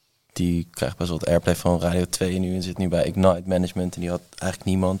 Die krijgt best wel wat airplay van Radio 2 nu en zit nu bij Ignite Management. En die had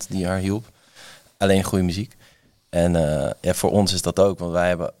eigenlijk niemand die haar hielp. Alleen goede muziek. En voor ons is dat ook, want wij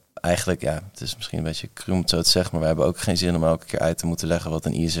hebben eigenlijk, het is misschien een beetje cru om het zo te zeggen, maar wij hebben ook geen zin om elke keer uit te moeten leggen wat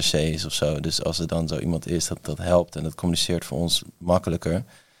een ISRC is of zo. Dus als er dan zo iemand is, dat helpt en dat communiceert voor ons makkelijker.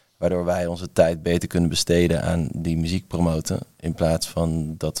 Waardoor wij onze tijd beter kunnen besteden aan die muziek promoten. In plaats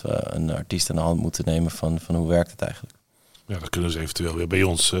van dat we een artiest aan de hand moeten nemen van hoe werkt het eigenlijk. Ja, dan kunnen ze eventueel weer bij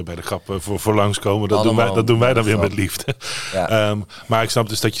ons bij de grap voor langskomen. Dat doen wij dan weer met liefde. Ja. Maar ik snap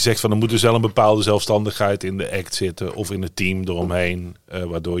dus dat je zegt van er moet dus wel een bepaalde zelfstandigheid in de act zitten of in het team eromheen,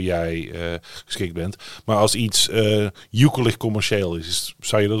 waardoor jij geschikt bent. Maar als iets joekelig commercieel is,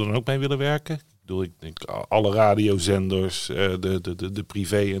 zou je er dan ook mee willen werken? Ik denk alle radiozenders, de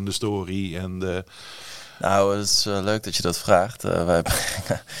privé en de story en de... Nou, het is leuk dat je dat vraagt. We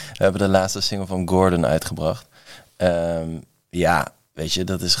hebben de laatste single van Gordon uitgebracht. Weet je,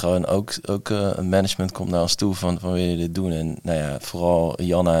 dat is gewoon ook een management komt naar ons toe van wil je dit doen? En nou ja, vooral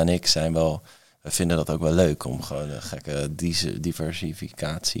Janna en ik we vinden dat ook wel leuk om gewoon een gekke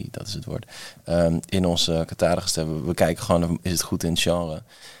diversificatie, dat is het woord, in onze catalogus te hebben. We kijken gewoon, is het goed in het genre?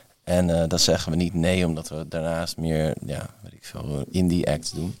 En dat zeggen we niet nee, omdat we daarnaast meer, indie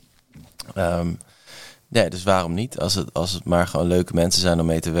acts doen. Dus waarom niet? Als het maar gewoon leuke mensen zijn om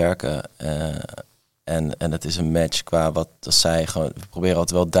mee te werken. En het is een match qua wat zij gewoon. We proberen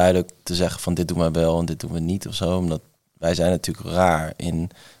altijd wel duidelijk te zeggen van dit doen we wel en dit doen we niet of zo. Omdat wij zijn natuurlijk raar in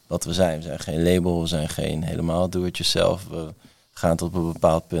wat we zijn. We zijn geen label, we zijn geen helemaal do-it-yourself. We gaan tot op een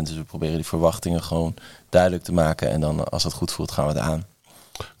bepaald punt. Dus we proberen die verwachtingen gewoon duidelijk te maken. En dan als het goed voelt, gaan we het aan.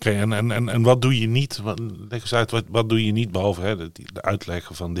 Oké, en wat doe je niet? Leg eens uit, wat doe je niet behalve de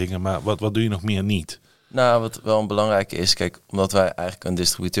uitleggen van dingen, maar wat doe je nog meer niet? Nou, wat wel een belangrijke is, kijk, omdat wij eigenlijk een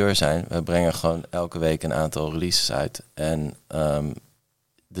distributeur zijn, we brengen gewoon elke week een aantal releases uit. En er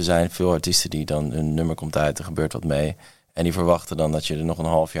zijn veel artiesten die dan een nummer komt uit, er gebeurt wat mee. En die verwachten dan dat je er nog een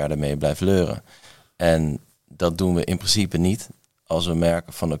half jaar ermee blijft leuren. En dat doen we in principe niet. Als we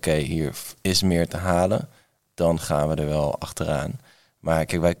merken van oké, hier is meer te halen, dan gaan we er wel achteraan. Maar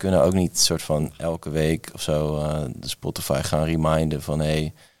kijk, wij kunnen ook niet soort van elke week of zo de Spotify gaan reminden van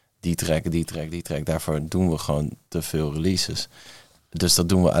die track. Daarvoor doen we gewoon te veel releases. Dus dat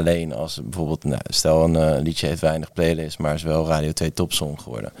doen we alleen als bijvoorbeeld, stel een liedje heeft weinig playlist, maar is wel Radio 2 topsong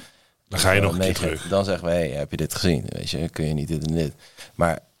geworden. Dan ga je nog een keer terug. Dan zeggen we, heb je dit gezien? Weet je, kun je niet dit en dit.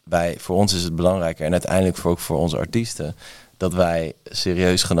 Maar voor ons is het belangrijker en uiteindelijk ook voor onze artiesten dat wij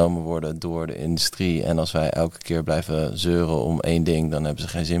serieus genomen worden door de industrie. En als wij elke keer blijven zeuren om één ding, dan hebben ze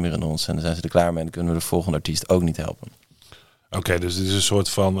geen zin meer in ons. En dan zijn ze er klaar mee en dan kunnen we de volgende artiest ook niet helpen. Oké, dus dit is een soort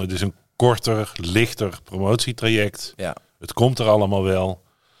van, het is een korter, lichter promotietraject. Ja. Het komt er allemaal wel.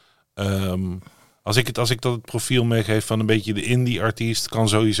 Als ik dat het profiel meegeef van een beetje de indie-artiest, kan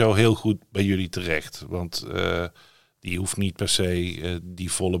sowieso heel goed bij jullie terecht. Want die hoeft niet per se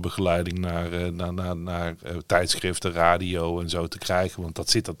die volle begeleiding naar tijdschriften, radio en zo te krijgen. Want dat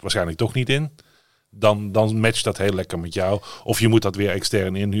zit er waarschijnlijk toch niet in. Dan matcht dat heel lekker met jou. Of je moet dat weer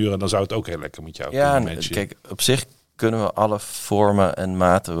extern inhuren, dan zou het ook heel lekker met jou kunnen matchen. Kijk, op zich kunnen we alle vormen en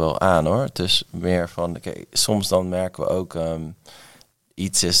maten wel aan, hoor. Het is meer van, kijk, soms dan merken we ook...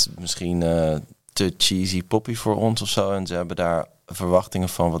 iets is misschien te cheesy poppy voor ons of zo. En ze hebben daar verwachtingen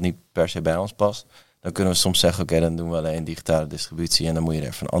van wat niet per se bij ons past. Dan kunnen we soms zeggen, oké, dan doen we alleen digitale distributie. En dan moet je er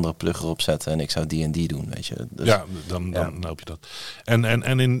even een andere plugger op zetten. En ik zou die en die doen, weet je. Dus, dan help je dat.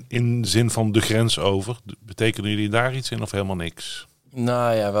 En in zin van de grens over, betekenen jullie daar iets in of helemaal niks?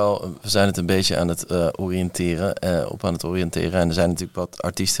 Nou ja, wel, we zijn het een beetje aan het oriënteren. En er zijn natuurlijk wat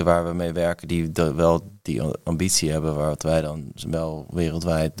artiesten waar we mee werken die wel die ambitie hebben, wat wij dan wel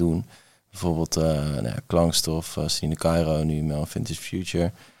wereldwijd doen. Bijvoorbeeld Klankstof, Sine Cairo, nu Mel Vintage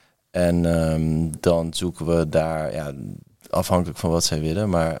Future. En dan zoeken we daar, afhankelijk van wat zij willen,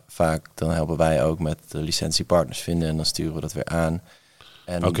 maar vaak dan helpen wij ook met de licentiepartners vinden en dan sturen we dat weer aan.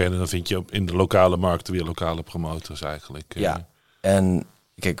 Oké, dan vind je in de lokale markt weer lokale promotors eigenlijk. Ja. En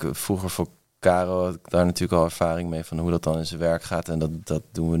kijk, vroeger voor Caro had ik daar natuurlijk al ervaring mee van hoe dat dan in zijn werk gaat. En dat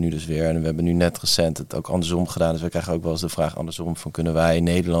doen we nu dus weer. En we hebben nu net recent het ook andersom gedaan. Dus we krijgen ook wel eens de vraag andersom van kunnen wij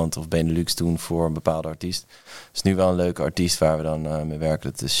Nederland of Benelux doen voor een bepaalde artiest. Het is nu wel een leuke artiest waar we dan mee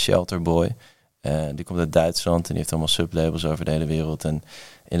werken. Dat is Shelterboy. Die komt uit Duitsland en die heeft allemaal sublabels over de hele wereld. En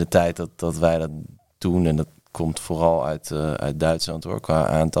in de tijd dat wij dat doen, en dat komt vooral uit Duitsland hoor, qua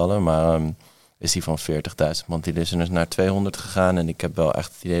aantallen, maar... is die van 40.000 monthly listeners naar 200 gegaan. En ik heb wel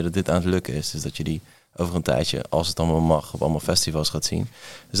echt het idee dat dit aan het lukken is. Dus dat je die over een tijdje, als het allemaal mag, op allemaal festivals gaat zien.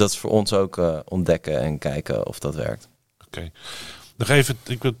 Dus dat is voor ons ook ontdekken en kijken of dat werkt. Oké. Nog even,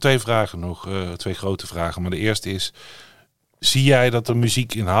 ik wil 2 vragen nog. 2 grote vragen. Maar de eerste is, zie jij dat de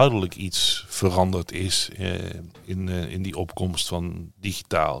muziek inhoudelijk iets veranderd is in die opkomst van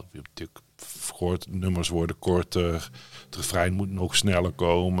digitaal? Je hebt natuurlijk gehoord, nummers worden korter, het refrein moet nog sneller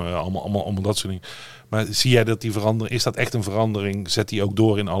komen, allemaal dat soort dingen. Maar zie jij dat die verandering, is dat echt een verandering? Zet die ook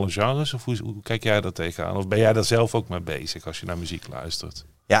door in alle genres? Of hoe kijk jij daar tegenaan? Of ben jij daar zelf ook mee bezig als je naar muziek luistert?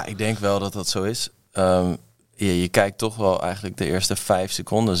 Ja, ik denk wel dat dat zo is. Je kijkt toch wel eigenlijk de eerste 5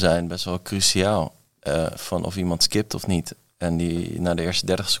 seconden zijn best wel cruciaal van of iemand skipt of niet. En na de eerste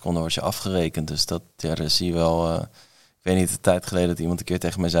 30 seconden word je afgerekend. Dus dat zie je wel... Ik weet niet, een tijd geleden dat iemand een keer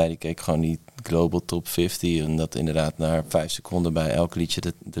tegen mij zei, die keek gewoon die Global Top 50 en dat inderdaad na 5 seconden bij elk liedje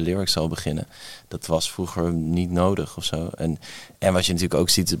de lyrics zal beginnen. Dat was vroeger niet nodig of zo. En wat je natuurlijk ook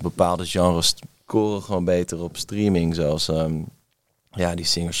ziet, bepaalde genres scoren gewoon beter op streaming, zoals die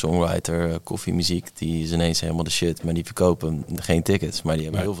singer-songwriter, koffiemuziek, die is ineens helemaal de shit, maar die verkopen geen tickets, maar die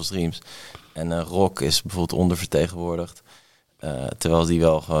hebben heel veel streams. En rock is bijvoorbeeld ondervertegenwoordigd. Terwijl die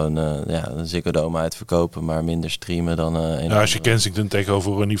wel gewoon een Ziggo Dome uitverkopen, maar minder streamen dan... als je Kensington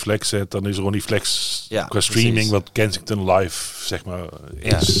tegenover Ronnie Flex zet, dan is Ronnie Flex qua streaming precies wat Kensington live, zeg maar,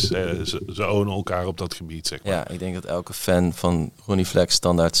 is. Ze ownen elkaar op dat gebied, zeg maar. Ja, ik denk dat elke fan van Ronnie Flex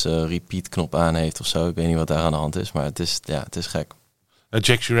standaard zijn repeat-knop aan heeft of zo. Ik weet niet wat daar aan de hand is, maar het is gek.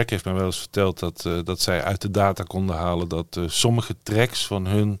 Jack Chirac heeft mij wel eens verteld dat zij uit de data konden halen dat sommige tracks van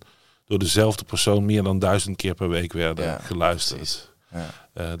hun door dezelfde persoon meer dan 1000 keer per week werden geluisterd.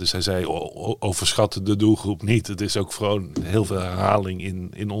 Ja. Dus hij zei, overschatten de doelgroep niet. Het is ook gewoon heel veel herhaling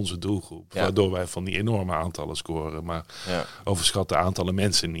in onze doelgroep. Ja. Waardoor wij van die enorme aantallen scoren. Maar overschat de aantallen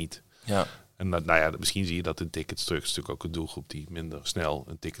mensen niet. Ja. En misschien zie je dat in tickets terug. Het is natuurlijk ook een doelgroep die minder snel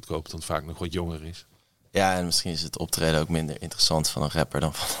een ticket koopt dan vaak nog wat jonger is. Ja, en misschien is het optreden ook minder interessant van een rapper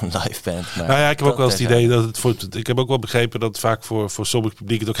dan van een live band. Maar ik heb ook wel eens het idee dat ik heb ook wel begrepen dat vaak voor sommig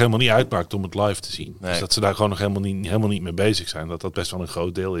publiek het ook helemaal niet uitmaakt om het live te zien. Nee. Dus dat ze daar gewoon nog helemaal niet mee bezig zijn. Dat best wel een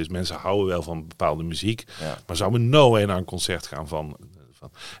groot deel is. Mensen houden wel van bepaalde muziek, maar zouden no way naar een concert gaan van.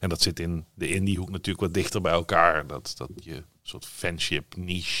 En dat zit in de indiehoek natuurlijk wat dichter bij elkaar. Dat je een soort fanship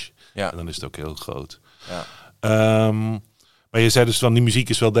niche. Ja. En dan is het ook heel groot. Ja. Maar je zei dus van die muziek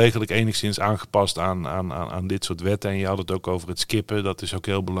is wel degelijk enigszins aangepast aan dit soort wetten. En je had het ook over het skippen. Dat is ook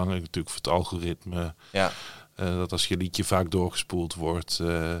heel belangrijk natuurlijk voor het algoritme. Ja. Dat als je liedje vaak doorgespoeld wordt.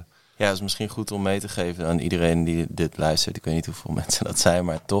 Ja, het is misschien goed om mee te geven aan iedereen die dit luistert. Ik weet niet hoeveel mensen dat zijn,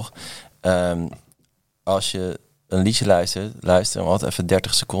 maar toch. Als je een liedje luister hem altijd even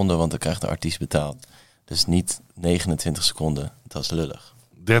 30 seconden, want dan krijgt de artiest betaald. Dus niet 29 seconden. Dat is lullig.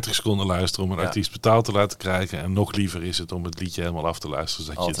 30 seconden luisteren om een artiest betaald te laten krijgen. En nog liever is het om het liedje helemaal af te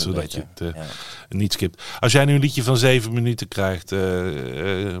luisteren. Zodat je het niet skipt. Als jij nu een liedje van 7 minuten krijgt,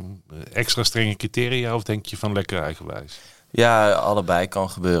 extra strenge criteria of denk je van lekker eigenwijs? Ja, allebei kan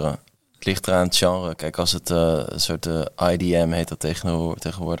gebeuren. Het ligt eraan het genre. Kijk, als het een soort IDM heet dat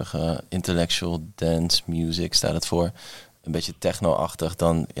tegenwoordig. Intellectual Dance Music staat het voor. Een beetje techno-achtig,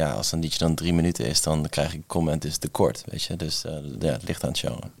 dan als een liedje dan 3 minuten is, dan krijg ik comment is te kort, weet je. Dus het ligt aan het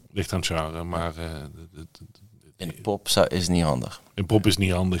genre. Ligt aan het genre, maar In pop is niet handig. In pop is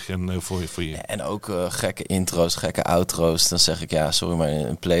niet handig en voor je. En ook gekke intro's, gekke outro's. Dan zeg ik, ja, sorry, maar in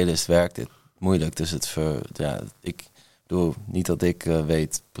een playlist werkt dit moeilijk. Dus ik bedoel, niet dat ik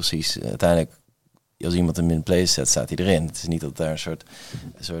weet precies. Uiteindelijk, als iemand hem in een playlist zet, staat hij erin. Het is niet dat daar een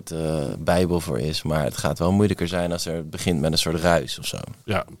soort bijbel voor is. Maar het gaat wel moeilijker zijn als er begint met een soort ruis of zo.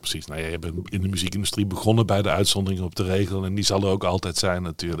 Ja, precies. Nou, je bent in de muziekindustrie begonnen bij de uitzonderingen op de regel. En die zal er ook altijd zijn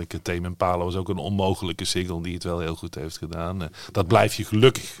natuurlijk. Tame Impala was ook een onmogelijke single die het wel heel goed heeft gedaan. Dat blijf je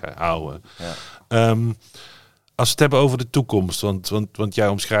gelukkig houden. Ja. Als we het hebben over de toekomst. Want jij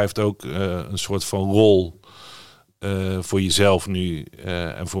omschrijft ook een soort van rol voor jezelf nu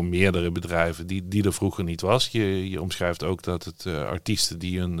en voor meerdere bedrijven die er vroeger niet was. Je omschrijft ook dat het artiesten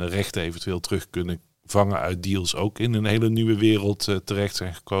die hun rechten eventueel terug kunnen vangen uit deals ook in een hele nieuwe wereld terecht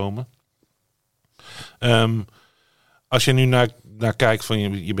zijn gekomen. Als je nu naar kijkt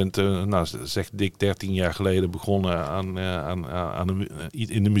van je bent zeg dik 13 jaar geleden begonnen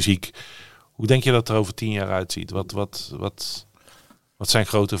in de muziek. Hoe denk je dat er over 10 jaar uitziet? Wat zijn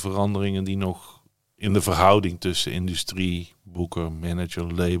grote veranderingen die nog in de verhouding tussen industrie, boeker,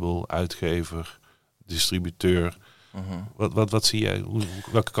 manager, label, uitgever, distributeur. Wat zie jij?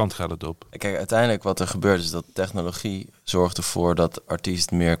 Welke kant gaat het op? Kijk, uiteindelijk wat er gebeurt is dat technologie zorgt ervoor dat de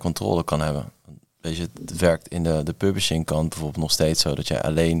artiest meer controle kan hebben. Weet je, het werkt in de publishing kant bijvoorbeeld nog steeds zo dat jij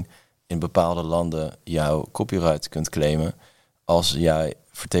alleen in bepaalde landen jouw copyright kunt claimen als jij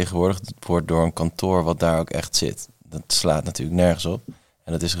vertegenwoordigd wordt door een kantoor wat daar ook echt zit. Dat slaat natuurlijk nergens op.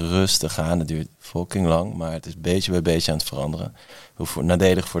 En dat is rustig gaan, dat duurt fucking lang, maar het is beetje bij beetje aan het veranderen.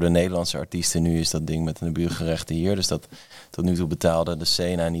 Nadelig voor de Nederlandse artiesten nu is dat ding met een buurgerechten hier. Dus dat tot nu toe betaalde de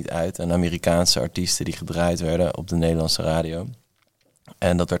scena niet uit. En Amerikaanse artiesten die gedraaid werden op de Nederlandse radio.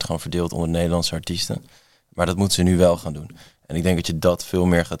 En dat werd gewoon verdeeld onder Nederlandse artiesten. Maar dat moeten ze nu wel gaan doen. En ik denk dat je dat veel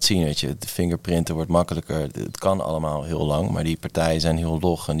meer gaat zien. Weet je, de fingerprinten wordt makkelijker. Het kan allemaal heel lang, maar die partijen zijn heel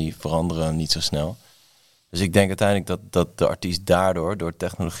log en die veranderen niet zo snel. Dus ik denk uiteindelijk dat de artiest daardoor, door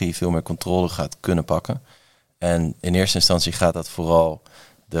technologie, veel meer controle gaat kunnen pakken. En in eerste instantie gaat dat vooral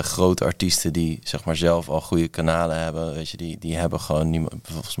de grote artiesten die zeg maar zelf al goede kanalen hebben. Weet je, die hebben gewoon niemand.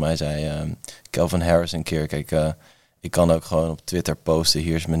 Volgens mij zei Calvin Harris een keer, kijk, ik kan ook gewoon op Twitter posten,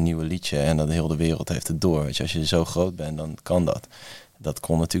 hier is mijn nieuwe liedje en dan de hele wereld heeft het door. Weet je, als je zo groot bent, dan kan dat. Dat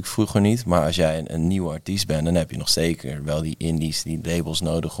kon natuurlijk vroeger niet, maar als jij een nieuwe artiest bent, dan heb je nog zeker wel die indies, die labels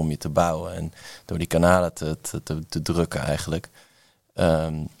nodig om je te bouwen en door die kanalen te drukken eigenlijk.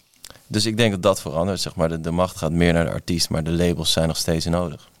 Dus ik denk dat dat verandert. Zeg maar, de macht gaat meer naar de artiest, maar de labels zijn nog steeds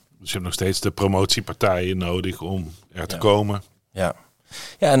nodig. Dus je hebt nog steeds de promotiepartijen nodig om er te komen. Ja.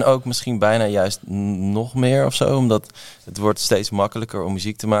 Ja, en ook misschien bijna juist nog meer of zo. Omdat het wordt steeds makkelijker om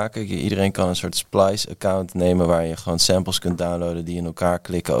muziek te maken. Iedereen kan een soort Splice-account nemen waar je gewoon samples kunt downloaden die in elkaar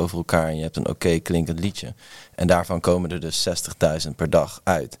klikken over elkaar. En je hebt een oké klinkend liedje. En daarvan komen er dus 60.000 per dag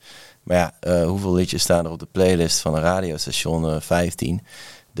uit. Maar ja, hoeveel liedjes staan er op de playlist van een radiostation? 15.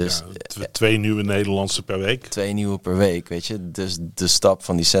 Dus, 2 nieuwe Nederlandse per week. 2 nieuwe per week, weet je. Dus de stap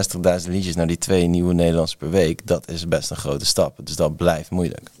van die 60.000 liedjes naar die 2 nieuwe Nederlandse per week, dat is best een grote stap. Dus dat blijft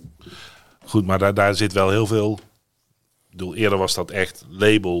moeilijk. Goed, maar daar zit wel heel veel. Ik bedoel, eerder was dat echt,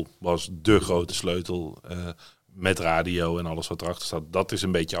 label was de grote sleutel met radio en alles wat erachter staat. Dat is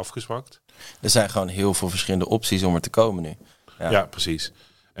een beetje afgezwakt. Er zijn gewoon heel veel verschillende opties om er te komen nu. Ja, precies.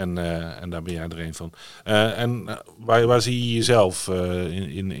 En daar ben jij er een van. Waar zie je jezelf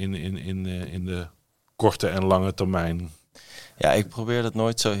in de korte en lange termijn? Ja, ik probeer dat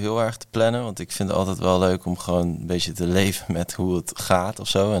nooit zo heel erg te plannen. Want ik vind het altijd wel leuk om gewoon een beetje te leven met hoe het gaat of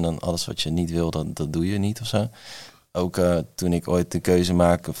zo. En dan alles wat je niet wil, dat doe je niet of zo. Ook toen ik ooit de keuze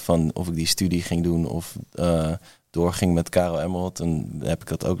maakte van of ik die studie ging doen of doorging met Caro Emerald. En heb ik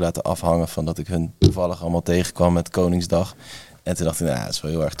dat ook laten afhangen van dat ik hun toevallig allemaal tegenkwam met Koningsdag. En toen dacht ik, dat is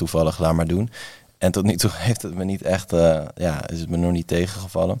wel heel erg toevallig, laat maar doen. En tot nu toe heeft het me niet echt, is het me nog niet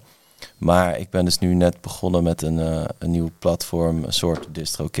tegengevallen. Maar ik ben dus nu net begonnen met een nieuw platform, een soort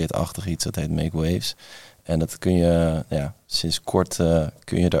DistroKid-achtig iets, dat heet Make Waves. En dat kun je, sinds kort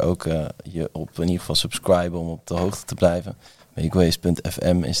kun je er ook je op in ieder geval subscriben om op de hoogte te blijven.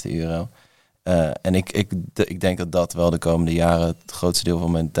 Makewaves.fm is de URL. En ik denk dat dat wel de komende jaren het grootste deel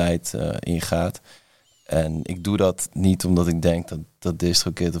van mijn tijd ingaat. En ik doe dat niet omdat ik denk dat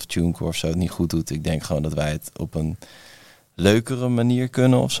DistroKid of TuneCore of zo het niet goed doet. Ik denk gewoon dat wij het op een leukere manier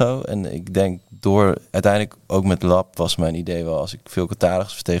kunnen of zo. En ik denk uiteindelijk ook met Lab was mijn idee wel, als ik veel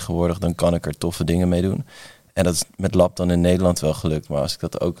catalogus vertegenwoordig, dan kan ik er toffe dingen mee doen. En dat is met Lab dan in Nederland wel gelukt. Maar als ik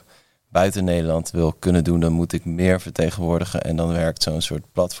dat ook buiten Nederland wil kunnen doen, dan moet ik meer vertegenwoordigen. En dan werkt zo'n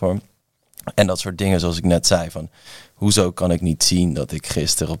soort platform. En dat soort dingen zoals ik net zei, van hoezo kan ik niet zien dat ik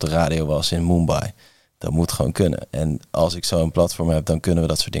gisteren op de radio was in Mumbai? Dat moet gewoon kunnen. En als ik zo'n platform heb, dan kunnen we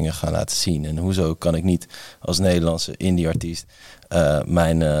dat soort dingen gaan laten zien. En hoezo kan ik niet als Nederlandse indie-artiest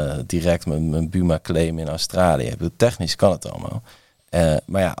direct mijn Buma claimen in Australië? Ik bedoel, technisch kan het allemaal.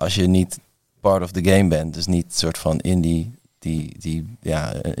 Maar ja, als je niet part of the game bent, dus niet soort van indie die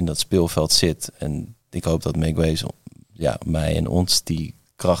in dat speelveld zit. En ik hoop dat Make Waves mij en ons die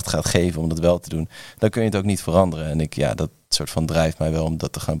kracht gaat geven om dat wel te doen. Dan kun je het ook niet veranderen. En dat soort van drijft mij wel om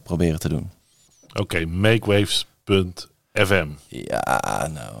dat te gaan proberen te doen. Oké, makewaves.fm. Ja,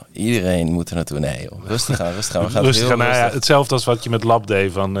 nou, iedereen moet er naartoe. Nee, joh. Rustig aan. We gaan rustig. Hetzelfde als wat je met Lab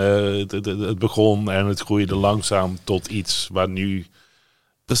deed. Van, het begon en het groeide langzaam tot iets waar nu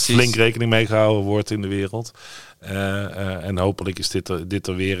flink rekening mee gehouden wordt in de wereld. En hopelijk is dit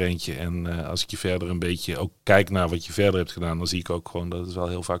er weer eentje. En als ik je verder een beetje ook kijk naar wat je verder hebt gedaan, dan zie ik ook gewoon dat het wel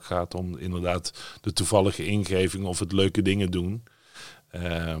heel vaak gaat om inderdaad de toevallige ingeving of het leuke dingen doen.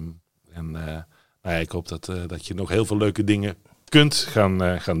 Ik hoop dat je nog heel veel leuke dingen kunt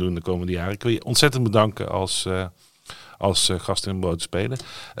gaan doen de komende jaren. Ik wil je ontzettend bedanken als gast in Brood Spelen.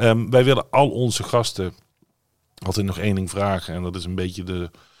 Wij willen al onze gasten altijd nog één ding vragen. En dat is een beetje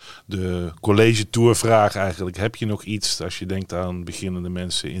de college tour vraag eigenlijk. Heb je nog iets als je denkt aan beginnende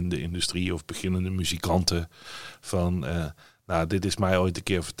mensen in de industrie of beginnende muzikanten van... dit is mij ooit een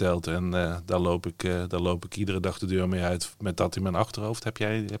keer verteld en daar loop ik iedere dag de deur mee uit met dat in mijn achterhoofd. Heb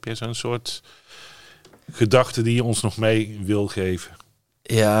jij zo'n soort gedachte die je ons nog mee wil geven?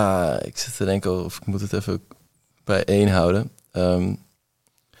 Ja, ik zit te denken of ik moet het even bijeen houden.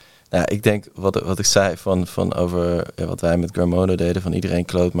 Ik denk wat ik zei van over wat wij met Gramodo deden, van iedereen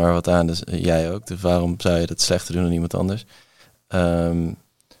kloot maar wat aan, dus jij ook. Dus waarom zou je dat slechter doen dan iemand anders?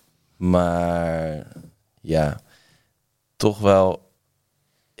 Maar ja, toch wel,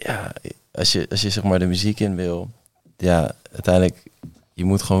 ja, als je zeg maar de muziek in wil, ja, uiteindelijk, je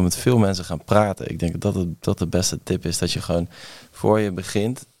moet gewoon met veel mensen gaan praten. Ik denk dat de beste tip is, dat je gewoon, voor je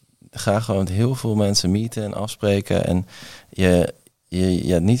begint, ga gewoon met heel veel mensen meeten en afspreken. En je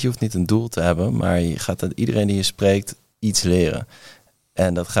hoeft niet een doel te hebben, maar je gaat uit iedereen die je spreekt iets leren.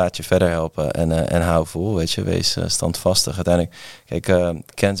 En dat gaat je verder helpen. En hou vol, weet je. Wees standvastig. Uiteindelijk, kijk,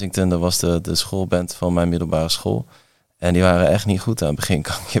 Kensington, dat was de schoolband van mijn middelbare school. En die waren echt niet goed aan het begin,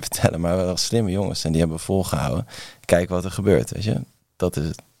 kan ik je vertellen. Maar wel slimme jongens en die hebben volgehouden. Kijk wat er gebeurt, weet je. Dat is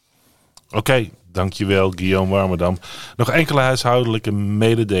het. Oké, dankjewel Guillaume Warmerdam. Nog enkele huishoudelijke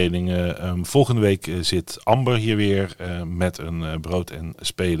mededelingen. Volgende week zit Amber hier weer met een Brood en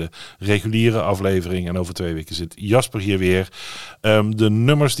Spelen reguliere aflevering. En over 2 weken zit Jasper hier weer. De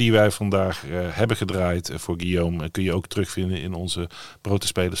nummers die wij vandaag hebben gedraaid voor Guillaume kun je ook terugvinden in onze Brood en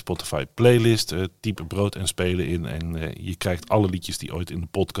Spelen Spotify playlist. Type Brood en Spelen in en je krijgt alle liedjes die ooit in de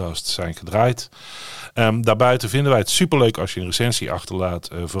podcast zijn gedraaid. Daarbuiten vinden wij het superleuk als je een recensie achterlaat.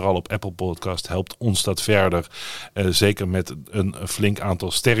 Vooral op Apple Podcast helpt ons dat verder. Zeker met een flink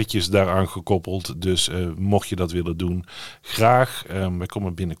aantal sterretjes daaraan gekoppeld. Dus mocht je dat willen doen, graag. We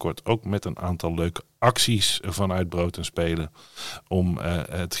komen binnenkort ook met een aantal leuke acties vanuit Brood en Spelen. Om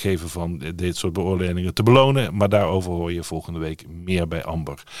het geven van dit soort beoordelingen te belonen. Maar daarover hoor je volgende week meer bij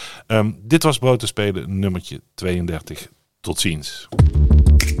Amber. Dit was Brood en Spelen nummertje 32. Tot ziens.